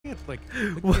like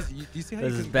do you see how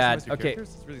This you is can bad. customize your Okay.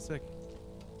 characters? It's really sick.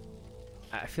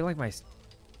 I feel like my...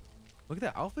 Look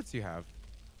at the outfits you have.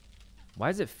 Why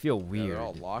does it feel Yeah, weird? they're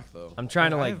all locked though. I'm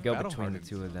trying to I like have go battle between the hardens.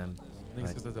 two of them. I think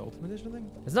it's because of the Ultimate Edition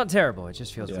thing. It's not terrible. It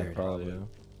just feels Yeah, weird. probably. Yeah.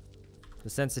 The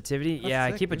sensitivity, That's yeah,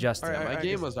 I sick, keep dude. adjusting. All right, My I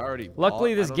game guess- was already.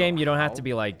 Luckily, bought. this I don't game know you don't have how, to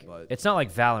be like. but- It's not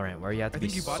like Valorant where you have I to be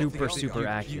think you bought it super to, super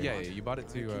accurate. Yeah, you bought it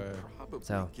to.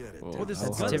 So, Oh, this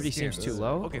sensitivity gun skin. seems too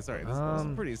low. Okay, sorry. This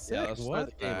is pretty sick. Yeah, let's start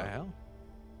What the the game up. hell?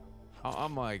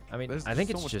 I'm like, I mean, there's I think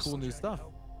so it's much just- cool new stuff.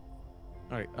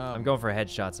 All right, I'm going for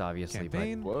headshots, obviously,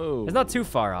 campaign. Whoa. but it's not too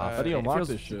far off. How do you It unlock feels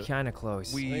this shit? kind of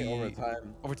close.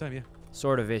 Overtime, yeah.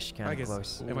 Sort of ish, I kind of guess.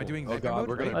 close. Am I doing Oh nightmare God, mode?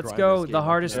 we're gonna Let's grind go this the game up.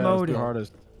 hardest Yeah, mode. let's do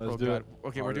hardest. Let's Oh do God. it.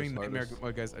 Okay, we're doing nightmare Hardest.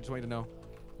 mode, guys. I just wanted to know.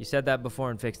 You said that before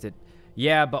and fixed it.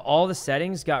 Yeah, but all the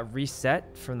settings got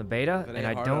reset from the beta, If it and ain't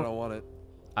I hard, don't want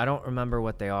it. remember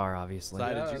what they are, obviously. Sai,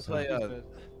 Yeah, did you that's play? what he said.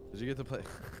 Did you get to play?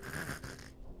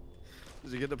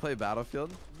 Did you get to play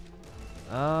Battlefield?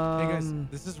 Hey guys, Um,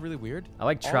 this is really weird. I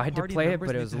like All tried to party play it, members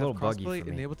but it need was a to little have buggy crossplay for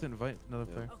me. and able to invite another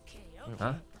player.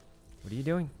 Huh? What are you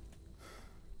doing?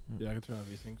 Yeah, I can turn on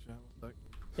VSync chat. Like,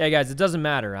 Yeah, guys, it doesn't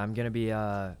matter. I'm gonna be Wait,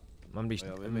 let me make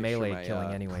sure melee my,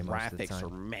 killing anyway most of the graphics are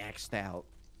time. maxed out.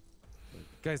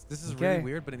 Guys, this is Okay. really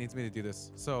weird, but it needs me to do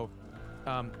this. So,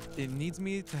 it needs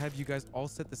me to have you guys all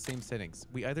set the same settings.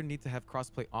 We either need to have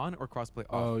crossplay on or crossplay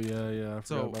off. oh yeah. I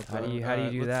So, forgot about How that. do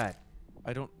you do let's- that?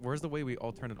 I don't. Where's the way we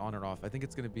all turn it on or off? I think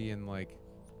it's gonna be in like.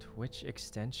 Twitch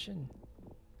extension.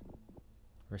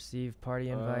 Receive party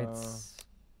invites.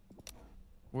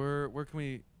 Where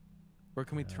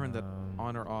can we turn that Um,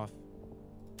 on or off?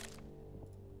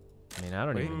 I mean, I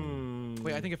don't wait. even.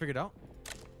 Wait, I think I figured it out.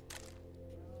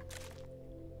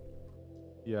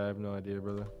 Yeah, I have no idea,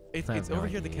 brother. It's I have no over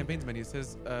here. The idea campaigns menu. It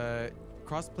says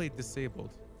crossplay disabled.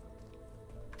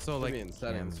 So Like like, in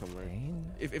settings somewhere.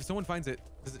 Campaign? if someone finds it,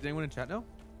 does anyone in chat know?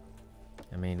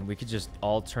 I mean, we could just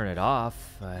all turn it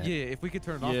off. But Yeah, if we could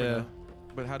turn it off. Yeah. Right now.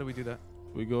 But how do we do that?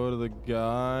 We go to the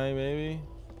guy, maybe.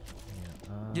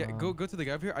 Yeah, go to the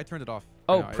guy over here. I turned it off.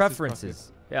 Oh, Right now, it says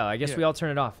preferences. Yeah, I guess Yeah. we all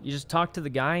turn it off. You just talk to the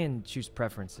guy and choose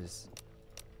preferences.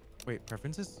 crossplay. Wait,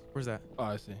 preferences? Where's that? Oh,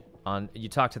 I see. You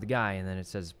talk to the guy and then it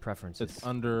says preferences. It's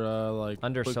under like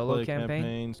Under quick solo play,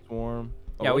 campaign? Swarm.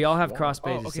 Yeah, Oh, we it's all have Swarm.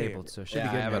 crossplay Oh, okay. disabled, so it should Yeah, be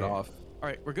I good. have it now. off. All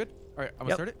right, we're good. All right, I'm gonna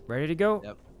Yep. start it. Ready to go?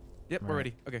 Yep. Yep, we're Right.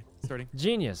 ready. Okay, starting.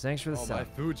 Genius. Thanks for the Oh, my sub.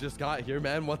 food just got here,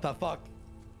 man. What the fuck?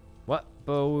 What?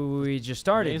 But we just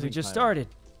started. Amazing We just time. started.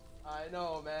 I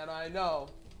know, man. I know.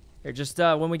 Here, just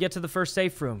when we get to the first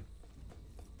safe room.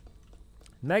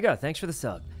 Mega, thanks for the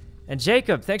sub. And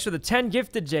Jacob, thanks for the 10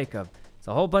 gifted, Jacob. It's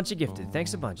a whole bunch of gifted.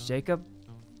 Thanks a bunch, Jacob.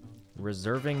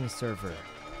 Reserving server.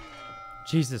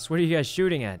 Jesus, what are you guys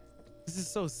shooting at? This is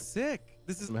so sick.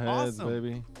 This is Some heads, awesome.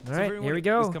 baby. All right, here we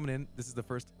go. Coming in. This is the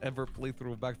first ever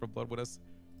playthrough of Back4Blood with us.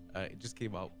 It just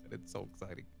came out, and it's so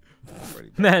exciting. I'm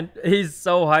ready. Man, he's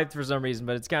so hyped for some reason,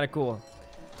 but it's kind of cool.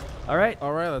 All right,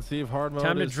 All right, let's see if hard mode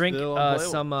time to is drink still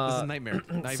unplayable. some This is Nightmare. Not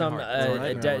even some hard. It's already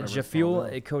Nightmare, whatever it's Fuel,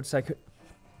 called. a code Sykkuno.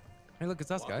 Hey, look,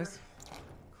 it's us, guys.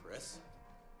 Chris,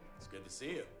 it's good to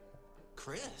see you.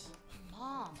 Chris.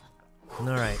 Mom. All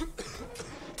right.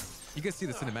 You guys see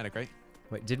the cinematic, right?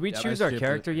 Wait, did we Yeah, I choose our skipped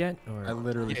character it. yet? I Or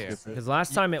literally Yeah. skipped it. because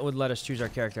last time it would let us choose our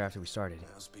character after we started.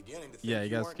 I was beginning to think Yeah, you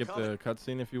gotta weren't skip coming. the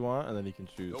cutscene if you want, and then you can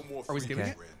choose. No more Are we free skipping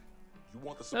Okay. it? friend. You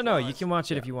want the No, you supplies? can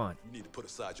watch it if you want. You need to put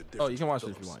aside your Oh, you can watch it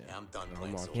if differences, you want, yeah. I'm done No, I'm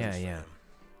playing watching so Yeah, much, yeah. man.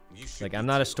 You should Like, be I'm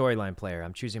not a too. storyline player.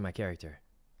 I'm choosing my character.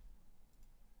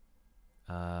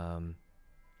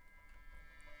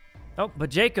 Oh, but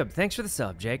Jacob, thanks for the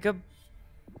sub, Jacob.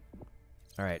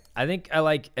 All right, I think I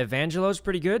like Evangelo's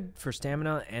pretty good for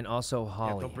stamina, and also Yeah,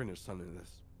 Holly. don't bring your son into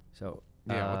this. So,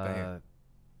 Yeah, what the heck?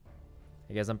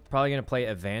 I guess I'm probably gonna play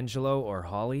Evangelo or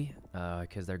Holly,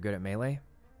 because they're good at melee.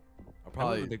 I'll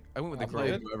probably. I went with the I'll play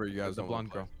girl. whoever you guys The don't wanna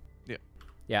blonde girl. play.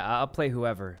 Yeah, I'll play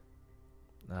whoever.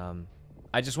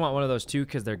 I just want one of those two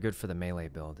because they're good for the melee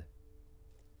build.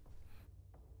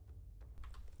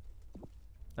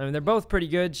 I mean, they're both pretty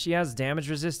good. She has damage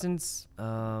resistance.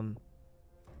 Let's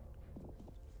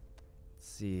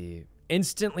see.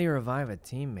 Instantly revive a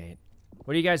teammate.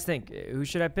 What do you guys think? Who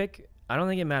should I pick? I don't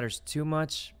think it matters too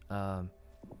much.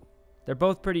 They're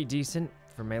both pretty decent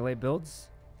for melee builds.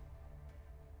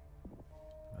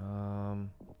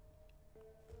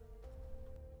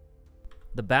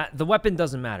 The weapon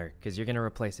doesn't matter because you're gonna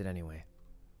replace it anyway.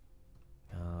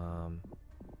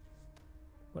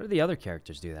 What do the other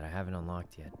characters do that I haven't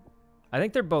unlocked yet? I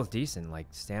think they're both decent. Like,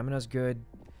 stamina's good.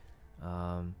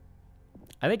 I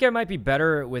think I might be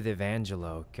better with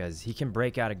Evangelo because he can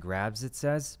break out of grabs, it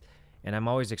says, and I'm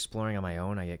always exploring on my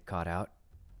own. I get caught out.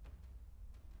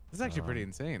 This is actually pretty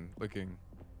insane looking.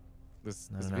 this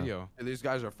I don't know. video. Hey, these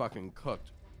guys are fucking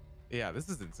cooked. Yeah, this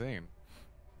is insane.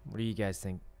 What do you guys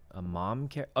think? A mom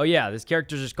character? Oh yeah, this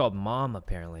character's just called Mom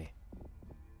apparently.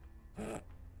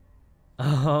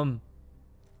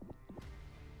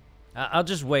 I'll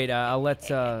just wait. I'll let.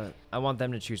 I want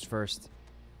them to choose first.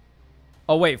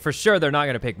 Oh wait, for sure they're not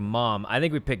gonna pick Mom. I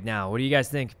think we pick now. What do you guys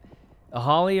think? A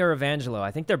Holly or Evangelo?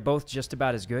 I think they're both just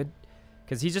about as good,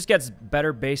 because he just gets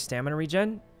better base stamina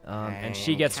regen, and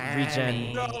she gets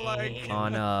regen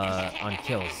on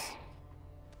kills.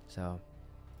 So.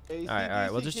 All right,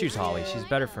 we'll just choose Holly. She's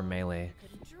better for melee.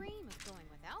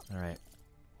 All right.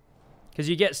 Because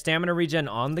you get stamina regen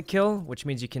on the kill, which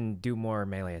means you can do more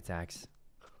melee attacks.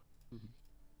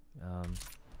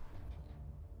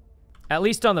 At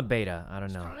least on the beta. I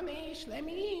don't know.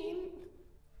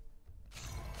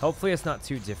 Hopefully it's not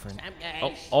too different.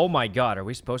 Oh my god, are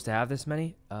we supposed to have this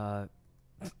many?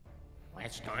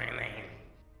 What's going on?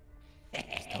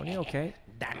 Is Tony okay?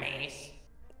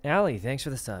 Allie, thanks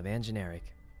for the sub, and generic.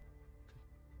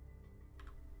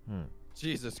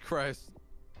 Jesus Christ.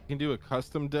 You can do a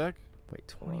custom deck. Wait,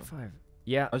 25.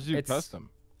 Yeah, How'd you do it's custom?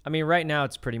 I mean, right now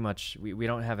it's pretty much we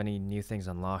don't have any new things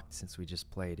unlocked since we just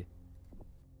played.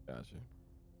 Gotcha.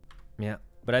 Yeah,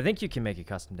 but I think you can make a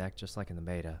custom deck just like in the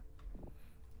beta.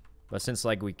 But since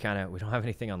like we don't have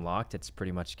anything unlocked, it's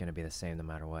pretty much gonna be the same no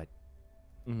matter what.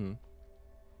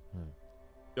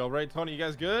 Yo, right, Tony, you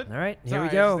guys good? All right, here Sorry, we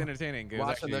it's go. just entertaining. It was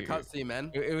Watching the actually- cutscene,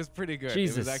 man. It was pretty good. It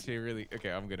Jesus. was actually really okay.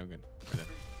 I'm good. I'm good.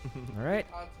 All right,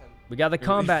 we got the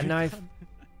combat knife.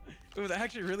 It was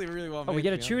actually really, really well made. Oh, we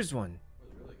get to to be choose one.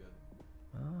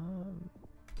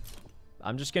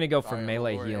 I'm just gonna go for Sorry, I'm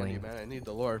melee Lord healing. Andy, man. I need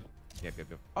the Lord. honest. Yeah, good,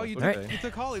 good. Oh, you, Alright. you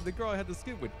took Holly, the girl I had the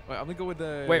scoop with. Wait, I'm gonna go with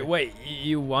the. Wait,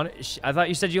 you want it? I thought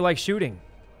you said you like shooting.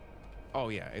 Oh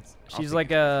yeah, it's. I'll She's take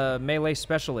like it. a melee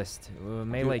specialist.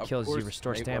 Melee Dude, of kills you course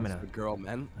restore Ray stamina. Wants the girl,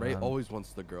 man. Ray always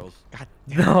wants the girls. God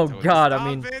No, Tony, God, I stop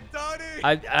mean, it,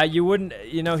 Tony! you wouldn't,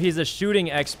 you know, he's a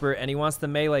shooting expert and he wants the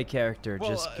melee character. Well,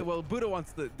 just well, Buddha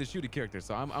wants the shooting character,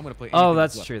 so I'm gonna play. Oh, anything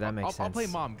that's left. true, that makes I'll play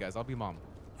sense. mom, guys. I'll be mom.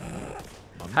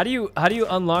 how do you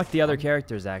unlock the other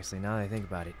characters? Actually, now that I think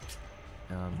about it.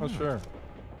 Oh, sure.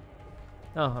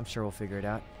 Oh, I'm sure we'll figure it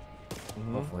out.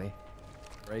 Hopefully.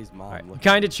 Ray's mom. All right, Look,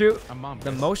 kind of true. I'm mom.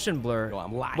 The guys. motion blur. Yo,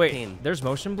 I'm locked Wait, in. there's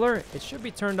motion blur. It should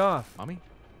be turned off. Mommy.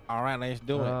 All right, let's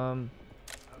do it.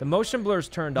 The motion blur's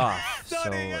turned off, so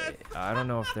Tony, yes. I don't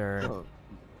know if there.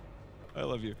 I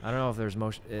love you. I don't know if there's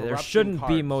motion. There Corruption shouldn't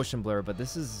be cards. motion blur, but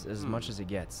this is as much as it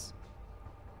gets.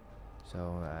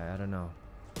 So I don't know.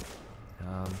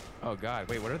 Oh God,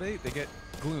 wait, what are they? They get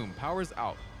gloom. Powers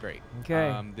out. Great.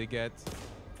 Okay. They get.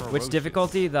 Which ferocious.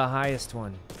 difficulty? The highest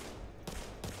one.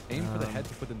 Aim for the head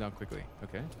to put them down quickly.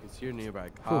 Okay. It's here nearby.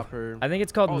 Copper. I think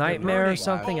it's called Oh, they're Nightmare or burning.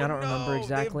 something. Oh, I don't remember no,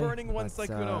 exactly. They're burning one but,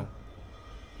 Sykkuno.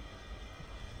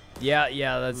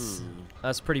 yeah,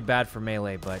 that's pretty bad for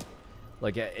melee, but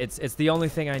like it's the only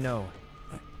thing I know.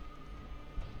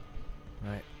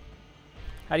 Right.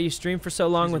 How do you stream for so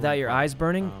long These are without really your fun. eyes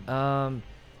burning?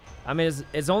 I mean,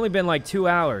 it's only been like 2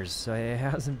 hours, so it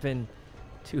hasn't been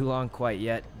too long quite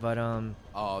yet. But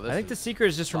Oh, this I think the is secret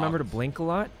is just remember to sucks. blink a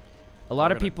lot. A lot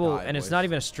We're of gonna people, die, and it's boys. not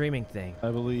even a streaming thing. I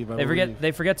believe.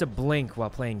 They forget to blink while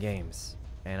playing games,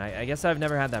 and I guess I've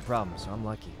never had that problem, so I'm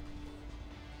lucky.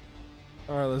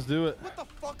 All right, let's do it. What the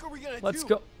fuck are we gonna Let's do?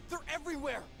 go. They're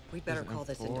everywhere. We better call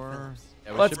this into M4. Phillips.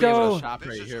 Yeah, we Let's should be able go. to shop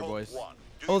right here, boys.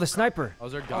 Oh, the sniper. Oh,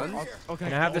 is there guns? Okay.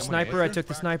 Can I have the sniper? I took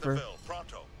the sniper.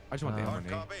 I just want the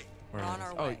M1A. We're on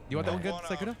our Oh, way. you want that one good,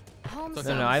 Sykkuno?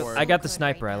 No, I got the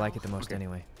sniper. I like it the most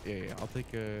anyway. Yeah, yeah. I'll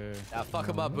take a. Yeah, fuck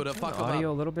him up, Buddha. Fuck him Audio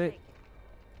a up. little bit.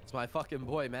 It's my fucking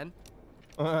boy, man.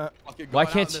 Tony, Fucking Why going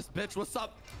out can't in this bitch? What's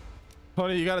up?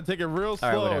 you gotta take it real right,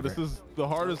 slow. whatever. This is the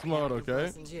hardest mode, okay?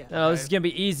 Lessons yet. No, this is gonna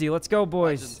be easy. Let's go,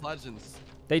 boys. Legends.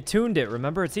 They tuned it.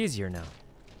 Remember, it's easier now.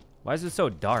 Why is it so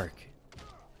dark?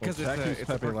 Because Well, it's Chat a- keeps it's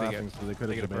a Pepe perk they laughing, get. so they could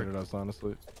They have get a perk. debated us,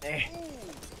 honestly.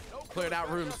 Cleared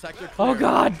out room. Sector clear. Oh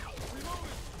God.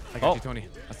 I got Oh. you, Tony.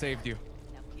 I saved you.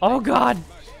 Oh God.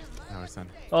 Now, son.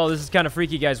 Oh, this is kind of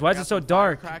freaky, guys. Why is it Got so some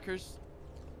dark? Firecrackers.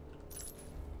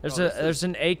 There's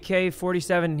an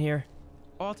AK-47 in here.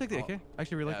 Oh, I'll take the AK. I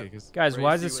actually really like Yeah. it. 'Cause Guys,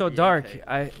 why is Racy it so with the dark? AK.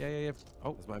 I yeah, yeah, yeah.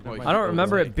 Oh, That's my never boy. mind. I don't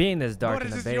remember Fuslie. it being this dark What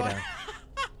in the is this, you- beta.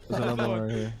 There's another one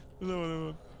right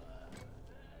here.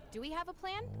 Do we have a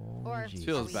plan? Oh, Or jeez.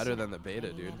 Feels better than the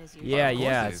beta, dude. Yeah, Of course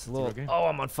yeah, it it's is. a little. It's okay. Oh,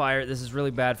 I'm on fire. This is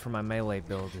really bad for my melee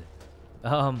build.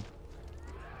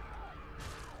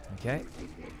 Okay.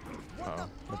 Uh-oh.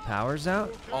 The power's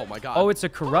out. Oh my god. Oh, it's a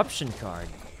corruption card.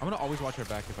 I'm gonna always watch our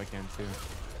back if I can too.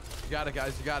 You got it,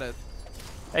 guys. You got it.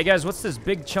 Hey guys, what's this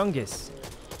big chungus?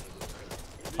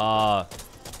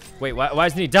 Wait, why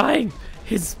isn't he dying?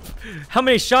 He's. How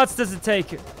many shots does it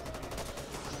take?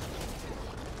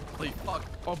 Holy fuck.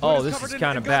 Oh, this is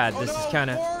kind of bad. This is kind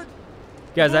of.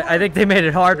 Guys, I think they made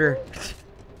it harder.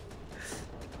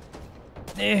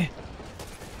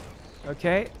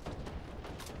 Okay.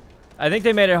 I think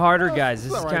they made it harder, guys.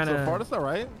 This is kind of. So far, that's all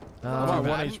right. I'm at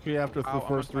 1 HP after the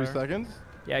first 3 seconds.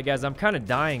 Yeah, guys, I'm kind of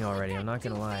dying already. I'm not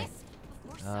gonna lie.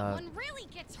 Someone really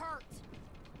gets hurt.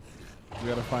 We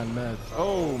gotta find meds.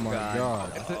 Oh my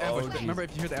god. It's an ambush. Remember,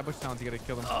 if you hear the ambush sounds, you gotta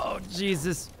kill them. Oh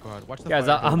Jesus. God, watch the Guys,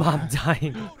 fire. I'm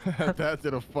dying. That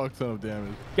did a fuck ton of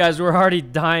damage. Guys, we're already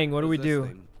dying. What do we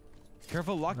do?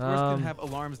 Careful, locked doors can have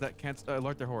alarms that can't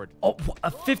alert their horde. Oh,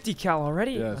 a 50 cal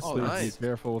already? Yes, Oh, please nice. be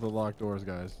careful with the locked doors,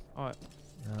 guys. Oh,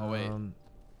 Oh, wait.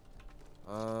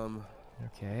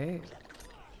 Okay.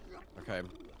 Okay.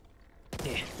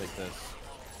 Take this.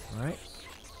 All right.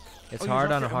 It's Oh, you hard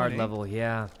dropped on a your hard M1A? level,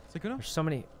 yeah. Sykkuno? There's so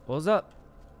many. What was up?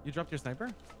 You dropped your sniper?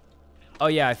 Oh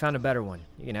yeah, I found a better one.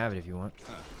 You can have it if you want.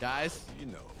 Guys,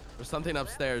 there's something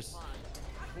upstairs.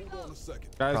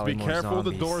 Guys, Probably be more careful of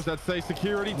the zombies. doors that say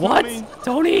security. What?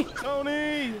 Tony!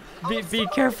 Tony! Tony! Be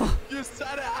careful. You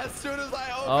said it as soon as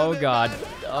I opened Oh it, god. man.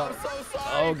 Oh, I'm so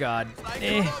sorry. oh god.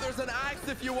 There's an axe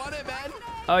if you want it, man.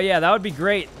 Oh yeah, that would be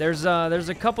great. There's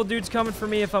a couple dudes coming for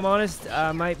me if I'm honest.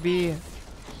 Might be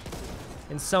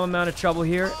in some amount of trouble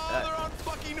here. They're on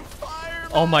fucking fire,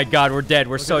 Oh my god, we're dead.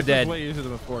 We're so This is dead. way easier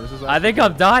than before. This is I think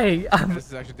I'm dying. This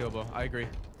is actually doable. I agree.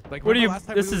 Like, What do remember you- last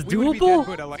time this we, is we would be doable?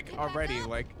 dead good, like already,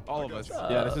 like all of us.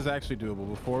 yeah, this is actually doable.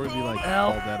 Before we'd be like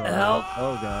Help, all dead already. help.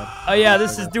 Oh god. Oh yeah,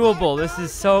 this is doable. This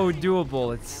is so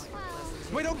doable. It's.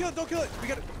 Wait, don't kill it! Don't kill it! We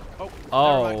got it.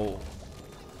 Oh. never mind.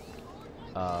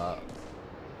 Oh.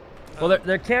 Well,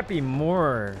 there can't be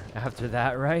more after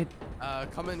that, right?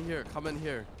 Come in here. Come in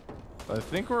here. I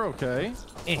think we're okay.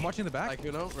 I'm watching the back. Like,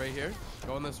 you know, right here.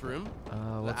 Go in this room.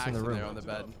 What's in axe the room? there on the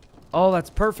bed. Oh, that's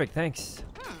perfect. Thanks.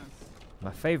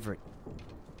 My favorite.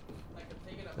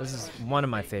 This is one of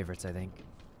my favorites, I think.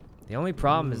 The only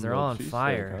problem is they're all on Little cheesesteak,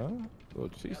 fire. huh? Little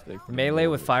cheesesteak. Melee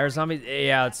with fire zombies?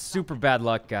 Yeah, it's super bad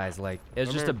luck, guys. Like,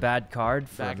 it's just a bad card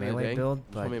for a Back in the melee day, build. you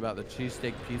But told me about the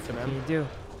cheesesteak pizza, what can you man. do?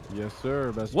 Yes,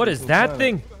 sir. Best What pizza is that planet.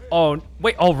 thing? Oh,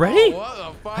 wait, already? Oh,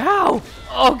 what the fuck? How?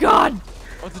 Oh, God.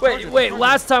 What's the Wait, target? wait,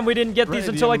 last time we didn't get these Ray,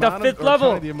 until like the amount of- 5th level.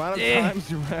 Tony, the amount of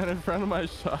times you ran in front of my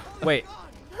shot. Wait,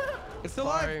 It's still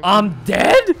alive. I'm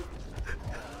dead?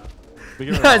 We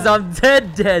get it Guys, wrong. I'm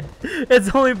dead.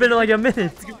 It's only been like a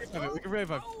minute. We can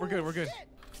revive. We're good. We're good.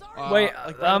 Wait,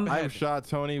 like right up I ahead. have shot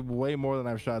Tony way more than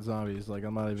I've shot zombies. Like,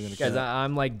 I'm not even gonna. Guys, care.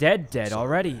 I'm like dead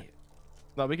already.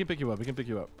 No, we can pick you up. We can pick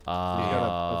you up. You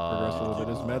gotta let's progress a little bit.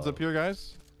 There's meds up here,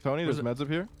 guys. Tony, there's meds up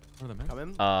here. Where the men? Come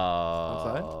in.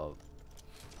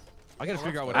 I gotta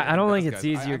figure out what. I don't think everything it's does,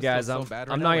 guys. easier, I'm guys. still so bad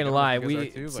right I'm now, not like, I gonna don't lie. know if you guys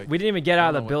are too, like, We didn't even get I out don't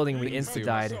of the know what building. We things insta do.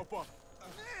 died.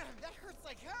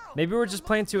 Maybe we're just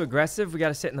playing too aggressive. We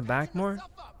gotta sit in the back more.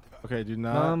 Okay, do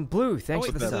not. Blue. Thanks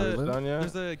Oh, for wait, the there's sub, a- Blue. Done yet?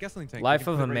 There's a gasoline tank. Life We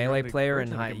can of put a it right melee under the player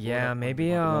curtain and and high. we can blow it Yeah, up. maybe We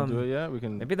don't do it yet. We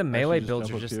can. maybe the actually melee just builds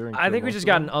jump are up just. here and I kill think we most just of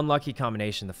got them. an unlucky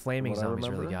combination. The flaming What I zombies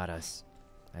really remember. got us.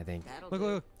 I think.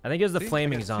 Look. I think it was the See? I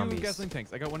flaming got two zombies. gasoline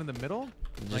tanks. I got one in the middle. and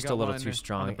I Just got a little one too on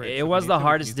strong. the bridge. It So was if the you need to,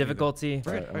 hardest you can use it. difficulty.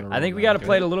 We're good. Alright, I'm I think we got to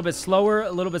play it a little bit slower,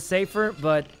 a little bit safer,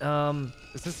 but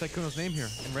This is Sykkuno's name here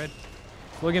in red.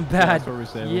 looking Yeah, bad. that's what we're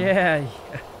saying. Yeah.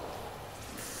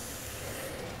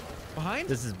 Behind?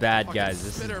 This is bad, Fucking guys.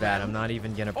 This is spitter, bad. man. I'm not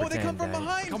even gonna Oh, they come pretend from that.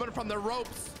 behind. Coming from the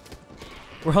ropes.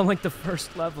 We're on like the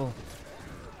first level.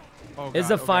 Oh, Is God,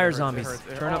 the okay, fire it hurts, it zombies? hurts, it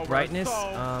hurts. Turn Oh, up we're brightness. so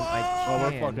I Oh,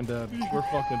 we're can. fucking dead. We're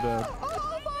fucking dead.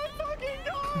 Oh my fucking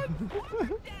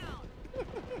god.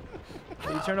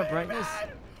 Can you turn up brightness?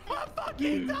 I'm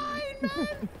fucking dying,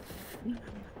 man.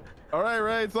 All right,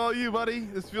 Ray, it's all you, buddy.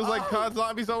 This feels like COD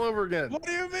zombies all over again. What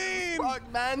do you mean?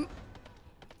 Fuck, man.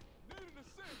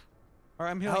 All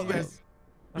right, I'm healing you guys.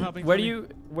 I'm helping. Where do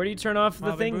Fuslie. you turn off the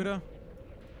Malvin thing? Buddha.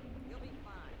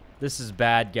 This is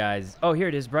bad, guys. Oh, here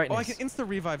it is, Oh, brightness. I can insta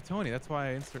revive Tony. That's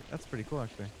why I insta. That's pretty cool,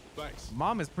 actually. Thanks.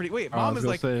 Mom is pretty. Wait, Oh, mom let's is go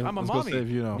like. save- I'm a let's go mommy. save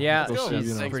you know. Yeah, Let's go save she's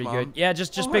you know. Thanks, pretty Mom. good. Yeah,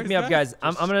 just Oh, pick me is up, that- guys.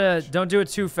 I'm gonna don't do it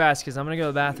too fast, cause I'm gonna go to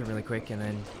the bathroom really quick, and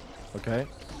then Okay.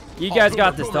 you guys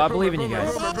got this, though. I believe in you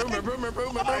guys.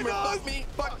 Fuck me.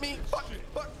 Fuck me.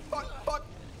 Fuck.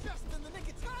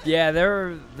 Yeah,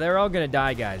 they're all gonna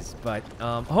die, guys. But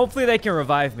hopefully they can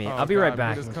revive me. Oh, I'll be right God,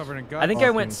 back. Buddha's covered in I think guts. I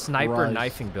went Fucking sniper Christ.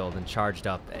 knifing build and charged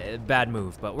up. Bad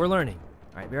move, but we're learning.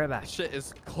 All right, be right back. Shit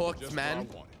is cooked, man.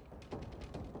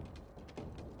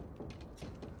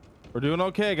 We're doing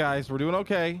okay, guys. We're doing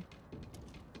okay.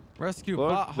 Rescue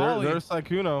Look, Holly. there's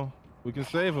Sykkuno. We can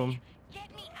save him.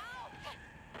 Get me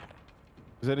out.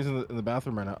 He said he's in the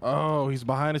bathroom right now. Oh, he's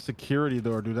behind a security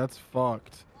door, dude. That's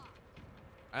fucked.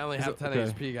 I only have 10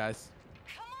 HP, guys.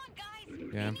 Come on,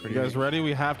 guys. Yeah, I'm pretty. You guys ready?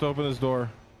 We have to open this door.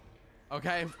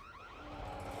 Okay.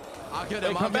 I'll get Hey,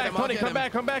 him. come back, Tony. Come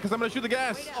back, because I'm gonna shoot the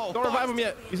gas. Oh, Don't revive him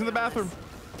yet. He's in the bathroom.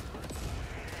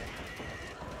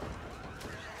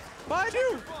 Behind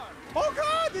you! Oh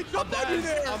God! They jumped on you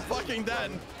there. I'm fucking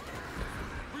dead.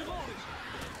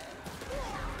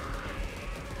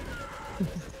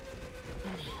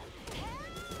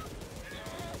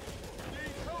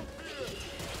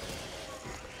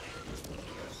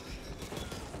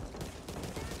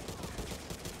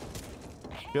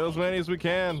 Kill as many as we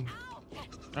can.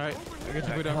 All right, I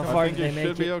guess we don't. How come. far I did think they you make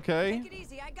should be it? okay. Take it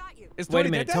easy, I got you. Is Wait a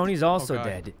Tony minute, dead? Tony's also Oh, God.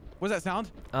 dead. What's that sound?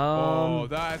 Oh,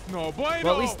 that's no bueno.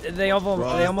 Well, at least they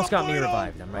almost got me bueno.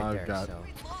 revived. I'm right Oh, there. God. So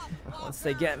once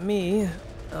they get me,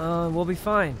 we'll be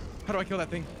fine. How do I kill that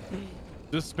thing?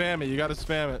 Just spam it. You gotta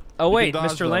spam it. Oh You wait, can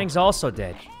dodge, Mr. though. Lang's also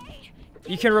dead.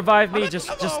 You can revive me. Just.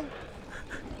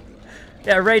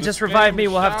 Yeah, Ray, just revive me.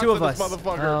 We'll have two of shout out us. to this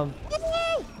motherfucker. Oh, no,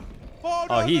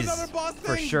 Oh, there's he's another boss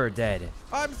for thing. sure dead.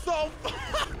 I'm so.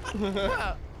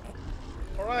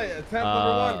 All right, attempt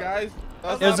number 1, guys.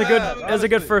 It was a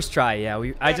good first try. Yeah,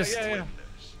 Yeah.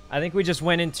 I think we just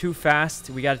went in too fast.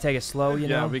 We got to take it slow, you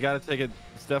know. Yeah, we gotta take it.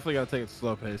 It's definitely gotta take it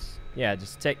slow pace. Yeah,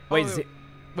 just take. Wait,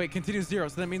 Wait, continue 0.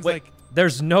 So that means wait. like.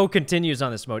 There's no continues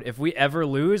on this mode. If we ever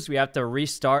lose, we have to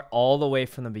restart all the way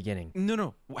from the beginning.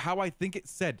 No. How I think it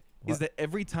said is that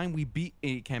every time we beat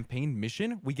a campaign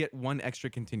mission, we get 1 extra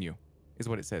continue. Is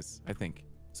what it says. I think.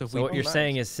 So if So what you're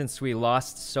saying is, since we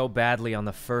lost so badly on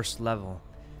the first level,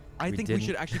 I think we didn't-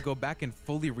 should actually go back and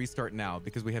fully restart now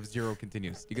because we have 0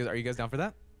 continues. Are you guys down for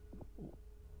that?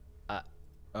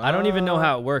 I don't even know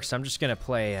how it works. I'm just gonna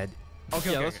play.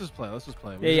 Okay. Let's just play. Let's just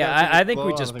play. I think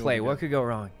we just play. What could go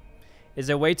wrong? Is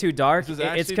it way too dark? This is It's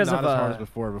actually because not of as hard as a.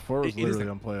 before. Before it was It is literally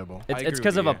like- unplayable. I agree It's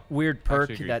because with of you, a weird I actually perk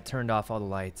agree. that turned off all the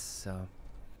lights. So.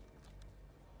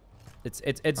 It's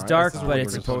Alright, dark, that's but fine.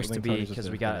 it's We're just- supposed I to think be Tony's just because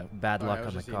we there for got bad luck I was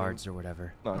on the just eating. cards or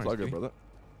whatever. No, it's all good, brother.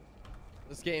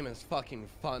 This game is fucking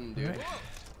fun, dude.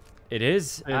 It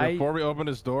is. Hey, before we open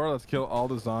this door, let's kill all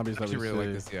the zombies I that we actually really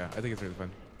see. like this. Yeah, I think it's really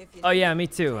fun. Oh yeah, me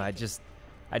too. I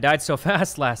died so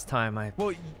fast last time. Well,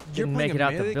 you're Didn't playing make it a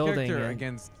out the melee building, character and-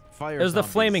 against fire. It was the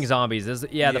zombies. flaming zombies. The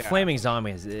Yeah. flaming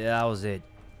zombies. Yeah, that was it.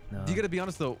 No. You gotta be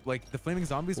honest though, like the flaming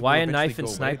zombies. Why will a eventually knife and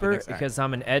go away the sniper? next act. Because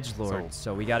I'm an edge lord,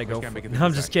 so we gotta we go. can't make it the No,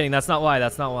 I'm next just act. kidding. That's not why.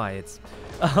 That's not why. It's,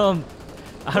 I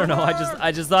don't know.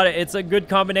 I just thought it's a good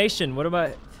combination. What am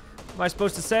I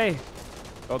supposed to say?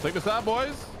 Oh, take this out,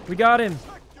 boys. We got him.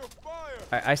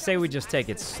 I say we just take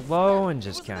it slow and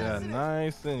just kind Yeah, of.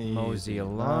 nice and easy. Mosey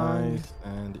along. Nice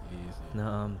and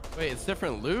easy. Wait, it's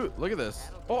different loot. Look at this.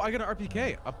 Oh, I got an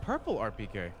RPK, a purple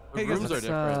RPK. The Hey, rooms guys, are It's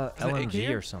different. Is it AK LMG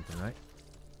here? or something, right?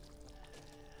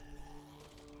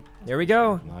 There we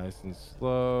go. Nice and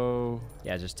slow.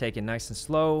 Yeah, just take it nice and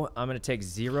slow. I'm gonna take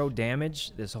 0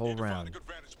 damage this whole round.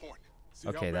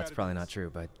 Okay, that's probably not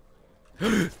true, but.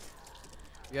 You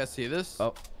guys see this?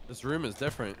 Oh. This room is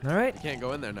different. All right. You can't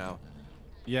go in there now.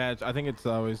 Yeah, I think it's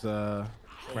always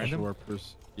Random?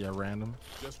 Yeah, random.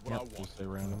 Yep. Just say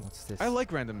random. What's this? I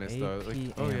like randomness though. Like,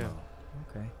 AP oh yeah. ammo.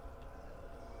 Okay.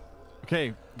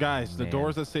 Okay, guys, the Man.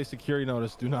 doors that say security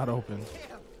notice do not open.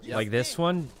 Like this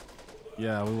one?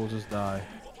 Yeah, we will just die.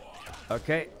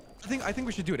 Okay. I think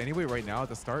we should do it anyway right now at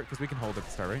the start because we can hold at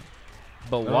the start, right?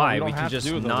 But No, why? don't We can have to just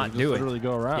do it, though. not We do just it. literally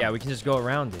go around. Yeah, we can just go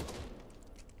around it.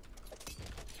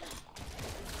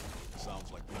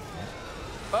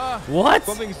 What?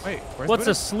 Something's. Wait, where's What's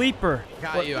Buddha? a sleeper?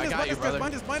 Got you. I got you, brother.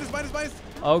 Minus.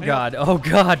 Oh Hang god. Oh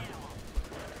god.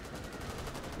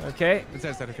 Okay. It's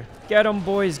outside, okay. Get them,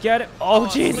 boys. Get it. Oh, Oh,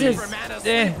 Jesus. sleeper, man, a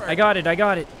Eh, sleeper. I got it.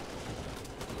 Somebody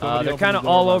They're open kind the of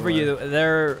door, all by the over way. you.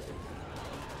 They're.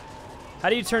 How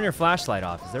do you turn your flashlight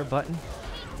off? Is there a button?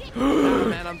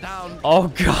 Man, I'm down. Oh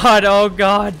god. Oh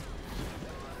god.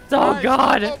 Oh Guys,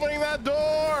 god. opening that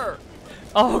door!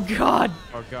 Oh god.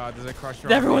 Oh god, there's a crusher.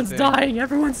 Everyone's dying.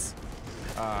 Everyone's.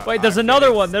 Wait, there's I'm another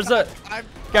kidding. one. There's a.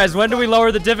 Guys, when do we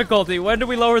lower the difficulty? When do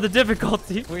we lower the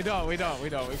difficulty? We don't. We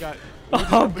got.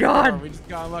 Oh god. We just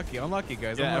got unlucky. Unlucky,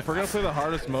 guys. Yeah, Unlucky. if we're gonna play the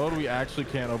hardest mode, we actually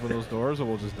can't open those doors or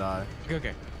we'll just die.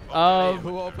 Okay. Hey,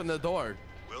 who opened the door?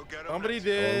 Somebody It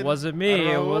did. wasn't I me. don't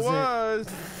know It who wasn't.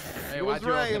 Hey, It was why'd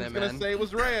you Ray. open I'm it, just gonna man? say it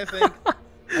was Ray, I think.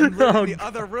 Oh, The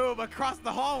other room across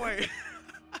the hallway.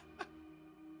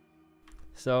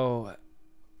 So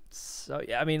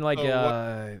yeah, I mean, like,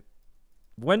 Oh,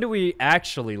 when do we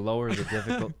actually lower the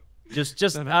difficulty? just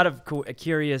out of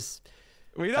curious.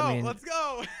 We don't. mean- Let's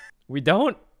go. We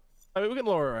don't. I mean, we can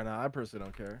lower it right now. I personally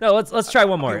don't care. No, let's try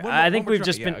one more. one more- I think one more we've try.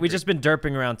 just Yeah, been agreed.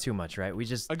 derping around too much, right? We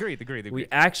Agreed.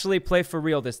 actually play for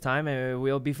real this time, and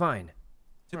we'll be fine.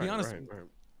 To be honest,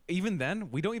 even then,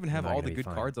 we don't even have Not all gonna the be good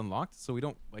fine. cards unlocked, so we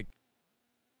don't like.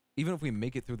 Even if we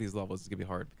make it through these levels, it's gonna be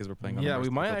hard because we're playing on. Yeah, the we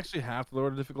worst might difficulty. actually have to lower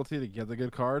the difficulty to get the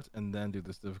good cards, and then do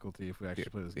this difficulty if we actually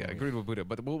play this game. Yeah, agreed with Buddha,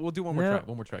 but we'll do one more Yeah. try.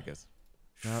 One more try, guys.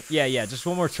 Yeah, just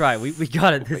one more try. We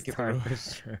got it this make it time through.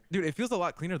 for sure. Dude, it feels a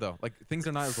lot cleaner though. Like things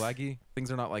are not as laggy.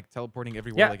 Things are not like teleporting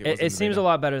everywhere. Yeah, like it, was in it the seems beta. a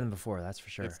lot better than before. That's for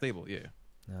sure. It's stable. Yeah.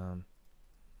 All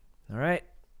right.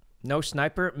 No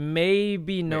sniper.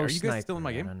 Maybe no are you sniper. guys still in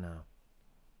my game? I don't know.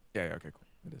 Yeah. Okay.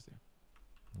 Cool. It is.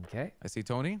 Yeah. Okay. I see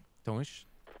Tony. Tonish.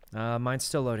 Mine's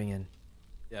still loading in.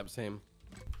 Yep, same.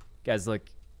 Guys, look.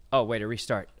 Oh, wait, a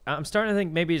restart. I'm starting to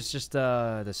think maybe it's just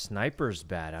the sniper's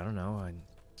bad. I don't know.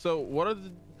 So what are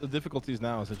the difficulties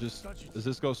now? Is it just does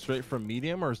this go straight from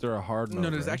medium or is there a hard mode? No,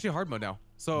 there's right? actually a hard mode now.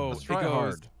 So Let's try it goes,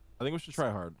 hard. I think we should try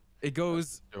hard. It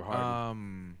goes Do hard.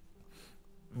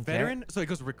 veteran. So it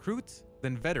goes recruit,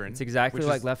 then veteran. It's exactly which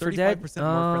like is Left 4 Dead. 35%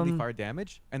 more friendly fire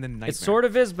damage, and then nightmare. It sort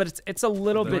of is, but it's a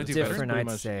little Then bit do veteran? different, Pretty I'd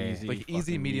much say. easy, Like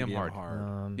easy, fucking medium,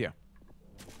 hard. Yeah.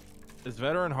 Is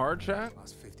veteran hard, chat?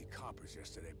 Lost 50 coppers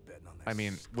yesterday betting on that. I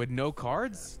mean, with no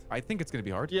cards, I think it's gonna be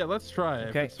hard. Yeah, let's try it. If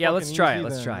Okay, it's yeah, let's fucking try it. easy,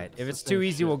 Let's then try it. If the it's same too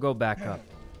easy, shit. we'll go back up.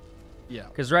 Yeah.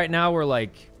 Because right now we're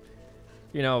like,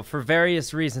 you know, for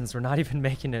various reasons, we're not even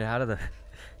making it out of the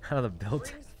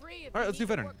building. All right, let's do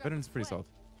veteran. Veteran's pretty solid.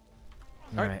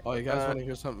 All right. Oh, you guys want to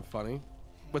hear something funny?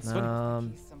 What's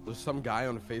funny? There's some guy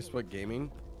on Facebook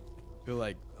gaming who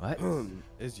like What?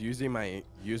 is using my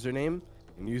username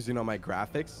and using all my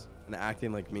graphics and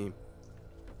acting like me.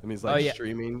 And he's like yeah.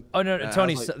 streaming. Oh no, and I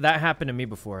Tony, was so like, that happened to me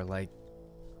before. Like,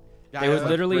 yeah, they would yeah,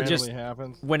 literally randomly just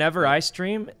happens. whenever I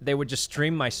stream, they would just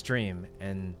stream my stream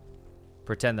and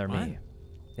pretend they're me.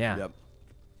 Yeah. Yep.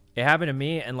 It happened to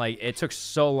me, and like it took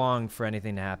so long for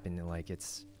anything to happen. And, like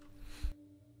it's,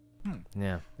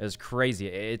 yeah, it was crazy.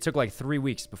 It took like 3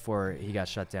 weeks before he got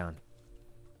shut down.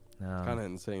 Kind of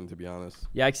insane, to be honest.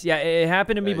 Yeah, it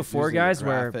happened to me Yeah, he's before, using the guys,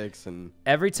 where graphics and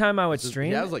every time I would He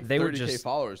stream, has, like, they would 30K just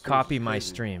followers, too, which copy is my crazy.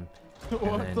 stream.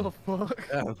 What And the then- fuck?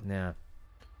 yeah. Yeah.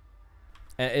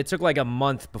 And it took like a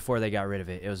month before they got rid of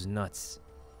it. It was nuts.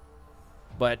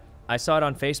 But I saw it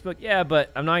on Facebook. Yeah,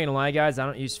 but I'm not gonna lie, guys. I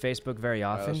don't use Facebook very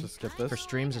Alright, often let's just skip this. for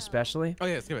streams, especially. Oh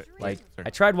yeah, skip it. Like, Sorry. I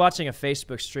tried watching a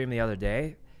Facebook stream the other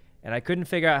day, and I couldn't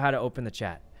figure out how to open the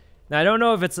chat. Now, I don't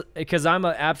know if it's because I'm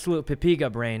an absolute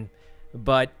papiga brain,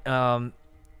 but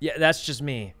yeah, that's just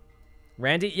me.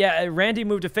 Randy, yeah, Randy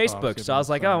moved to Facebook, so I was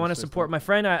like, oh, I want to support my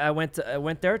friend. I went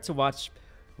there to watch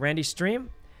Randy stream,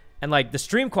 and like the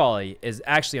stream quality is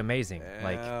actually amazing.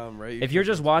 Like, Damn, right, you if you're kicked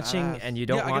just his watching ass. and you Yeah,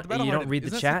 don't I get want, the battle you don't hunted. read the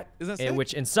Isn't that chat, sick? Isn't that sick?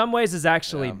 which in some ways is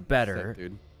actually Yeah, better. sick,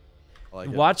 dude. I like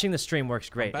it. Watching the stream works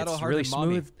great. Battle It's hard really than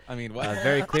mommy. smooth, I mean, what?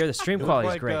 very clear. The stream It quality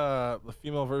looked is great. the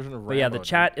female version of But yeah, the Rambo,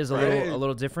 chat dude. is a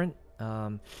little different.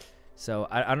 So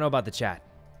I don't know about the chat,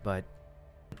 but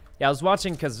yeah, I was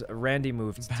watching because Randy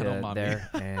moved Battle to mommy. there,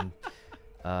 and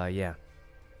yeah,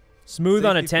 smooth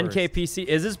on a Safety 10K PC.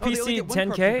 Is this Oh, they only PC get one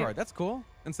corruption 10K? card. That's cool.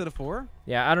 Instead of 4.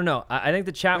 Yeah, I don't know. I think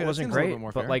the chat Okay, that wasn't seems a little great, bit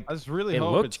more but fair. like I just really it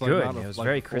hope looked it's like good. not It was like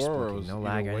very before, crisp where it looking. was No either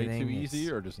lag or way anything. too easy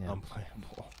It's- or just yeah.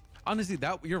 unplayable. Honestly,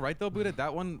 you're right though, Buddha.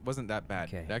 That one wasn't that bad.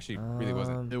 Okay. It actually really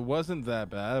wasn't. It wasn't that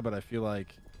bad, but I feel like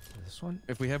This one?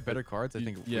 If we have better cards, I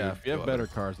think. yeah, if you have better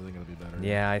cards, I think it'll be better.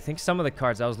 Yeah, I think some of the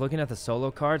cards. I was looking at the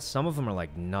solo cards. Some of them are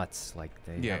like nuts. Like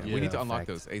they. Yeah, have a we need weird to unlock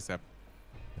effect. those ASAP.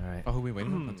 All right. Oh, who we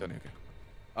waiting on? Antonio. Okay.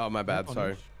 Oh, my bad. Oh,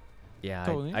 Sorry. no. Yeah,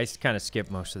 Totally. I kind of skipped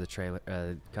most of the trailer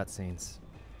cutscenes.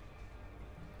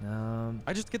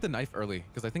 I just get the knife early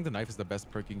because I think the knife is the best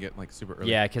perk you can get like super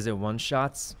early. Yeah, because it one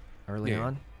shots early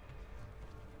Yeah.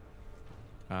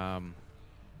 on.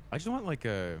 I just want like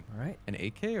All right. an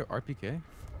AK or RPK.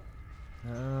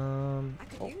 I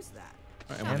could use that.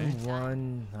 M1A.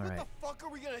 M1. All right. What the fuck are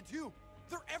we gonna do?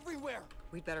 They're everywhere.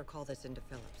 We'd better call this into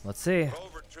Phillips. Let's see.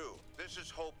 Over 2. This is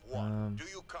Hope 1. Do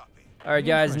you copy? All right,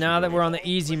 guys. Now that we're on the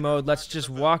easy mode, let's just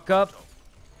walk up,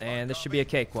 and this should be a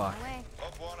cakewalk.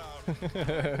 Hope 1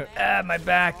 out. Ah, my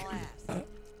back.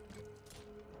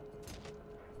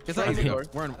 It's not easy though.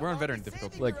 We're on veteran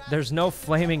difficulty. Look, there's no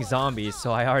flaming zombies,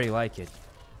 so I already like it.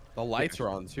 The lights are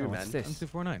on too, Oh, man. what's this?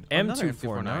 M249.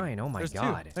 M249. Oh my There's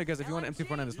god. 2. Hey guys, if you want an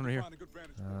M249, this one right here.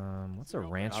 What's a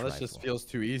ranch Now rifle? this just feels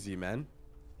too easy, man.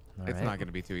 All It's right. not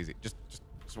gonna be too easy. Just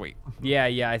wait. Yeah,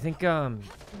 I think I it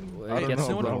don't gets know, a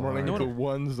bro. little I'm running hard. into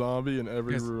one zombie in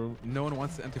every Guys, room. no one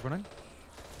wants the M249.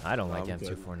 I don't like I'm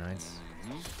good.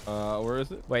 M249s. Where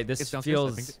is it? Wait, this It's downstairs, I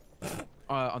feels. think.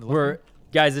 On the We're left.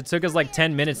 guys. It took us like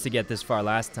 10 minutes to get this far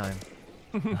last time.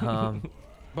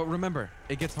 But remember,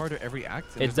 it gets harder every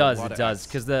act. and It there's a does, lot it of does, acts.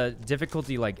 because the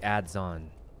difficulty like adds on.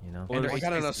 You know, And there's I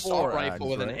got an like assault 4 rifle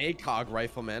ads, with an right? ACOG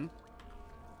rifle, man.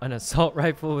 an assault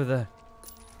rifle with a.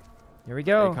 Here we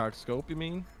go. ACOG scope, you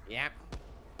mean? Yep.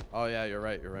 Oh yeah, you're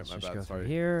right. You're right. Let's My just bad. go Sorry. through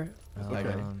here.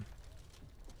 Okay.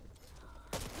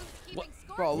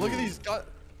 Bro, look at these guns.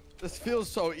 This feels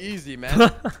so easy,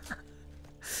 man.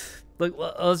 Look,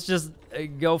 let's just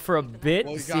go for a bit,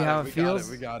 Well, see how it feels.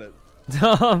 We got it.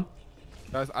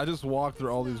 Guys, I just walked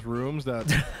through all these rooms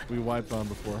that we wiped on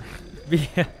before.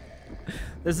 Yeah.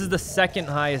 This is the second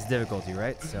highest difficulty,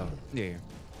 right? So. Yeah.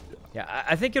 Yeah,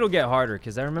 I think it'll get harder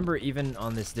because I remember even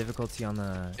on this difficulty on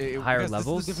the higher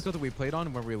levels. This is the difficulty we played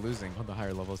on when we were losing on the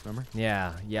higher levels. Remember?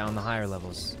 Yeah, on the higher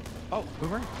levels. Oh,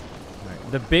 Boomer.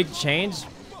 The big change,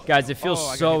 guys. It feels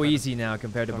I so gotta get easy now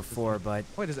compared to before, but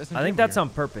Wait, is I SMG think that's here? on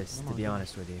purpose, to be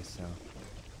honest with you. So,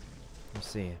 we'll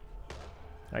see.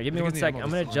 All right, give me one sec. I'm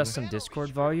gonna adjust some Discord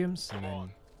volumes, and then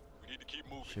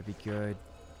should be good.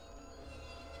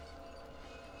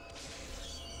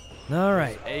 All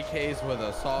right. AKs with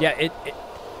assault. Yeah, it.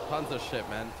 Tons of shit,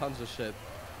 man. Tons of shit.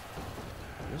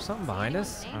 There's something behind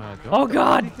us. Don't Oh the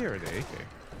God. RPK or the AK?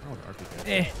 Oh, the RPK.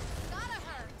 Eh.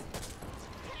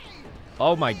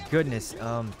 Oh my goodness. AK.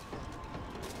 Oh,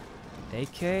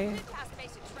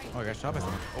 I got shot by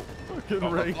someone. Oh,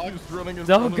 Fucking Ray keeps running in Oh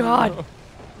front of me God. now.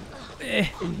 Eh.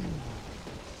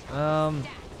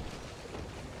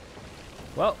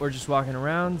 Well, we're just walking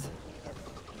around.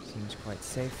 Seems quite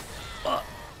safe.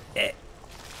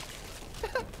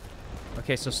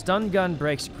 Okay, so stun gun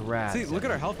breaks grab. see, look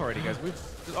at our health already, guys.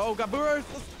 Oh, got Boomer.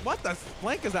 What the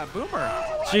flank is that, Boomer?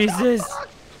 Jesus.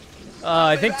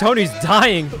 I think Tony's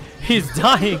dying. He's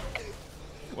dying.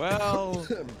 Well,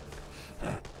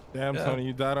 Damn, Tony,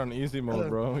 you died on easy mode,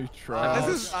 bro. You tried.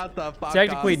 this is Shut the fuck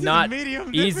Technically up. not medium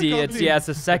easy. difficulty. It's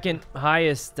the second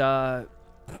highest. Well,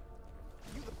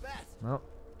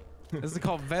 this is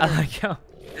called I veteran.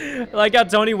 like how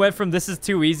Tony went from this is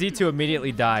too easy to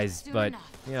immediately dies, but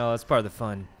you know that's part of the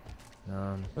fun.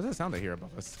 What does that sound like here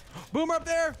above us? Boomer up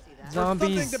there!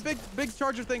 Zombies. Something, the big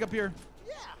charger thing up here.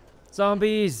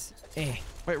 Zombies. Eh.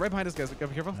 Wait, right behind us, guys. Gotta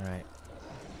be careful. All right.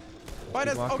 Behind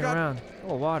us. Oh Walking God. around.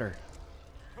 Oh, water.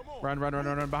 Run!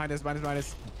 Behind us. Behind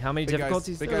us. How many Big guys,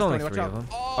 difficulties? big There's guys, only Tony, watch 3 of out. them.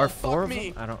 Oh, Or fuck 4 of me.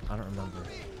 them? I don't remember.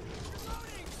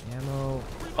 Ammo.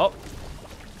 Oh,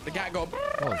 The guy go.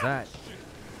 what was that?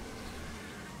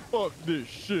 Fuck this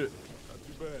shit. Not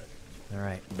too bad. All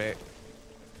right. Bet.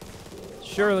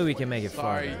 Surely we can make it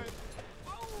Sorry.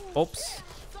 farther. Oops.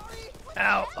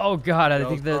 Ow. Oh God, I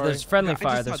think there's friendly Yeah, I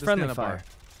fire. just saw There's the friendly stand-up bar. fire.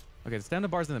 Okay, the stand-up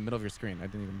bar's in the middle of your screen. I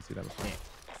didn't even see that before. Is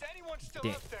anyone still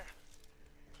Damn. out there?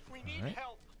 We need Alright.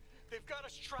 help. They've got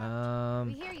us trapped.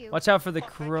 We hear you. Watch out for the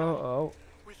crow. Oh.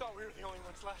 We thought we were the only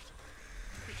ones left.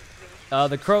 We could really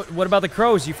The crow. What about the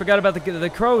crows? You forgot about the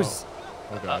crows.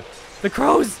 Oh God. The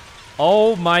crows.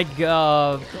 Oh my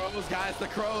God. Crows, guys. The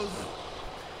crows.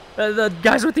 The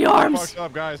guys with the I arms. fucked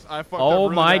up, guys. I fucked up Oh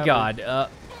really my badly.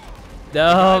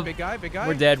 God. Big guy.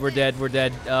 We're dead. We're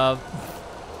dead.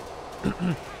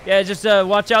 Yeah, just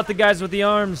watch out the guys with the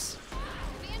arms.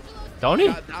 Tony?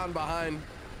 Got down behind.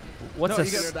 What's No, a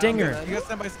you gotta- stinger? You got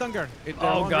stand by Stunger.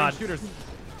 Oh, God. Shooters.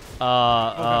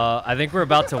 I think we're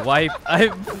about to wipe.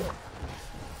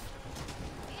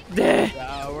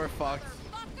 Yeah, we're fucked.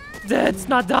 It's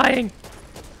not dying.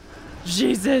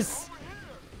 Jesus.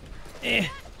 I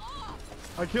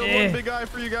killed one big guy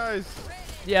for you guys.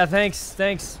 Yeah,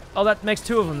 thanks. Oh, that makes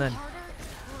 2 of them then.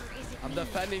 I'm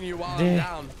defending you while I'm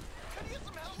down.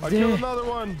 I killed another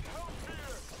one.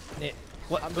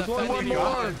 What? I'm There's only defending one you.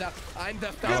 more. I'm I'm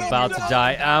defending about to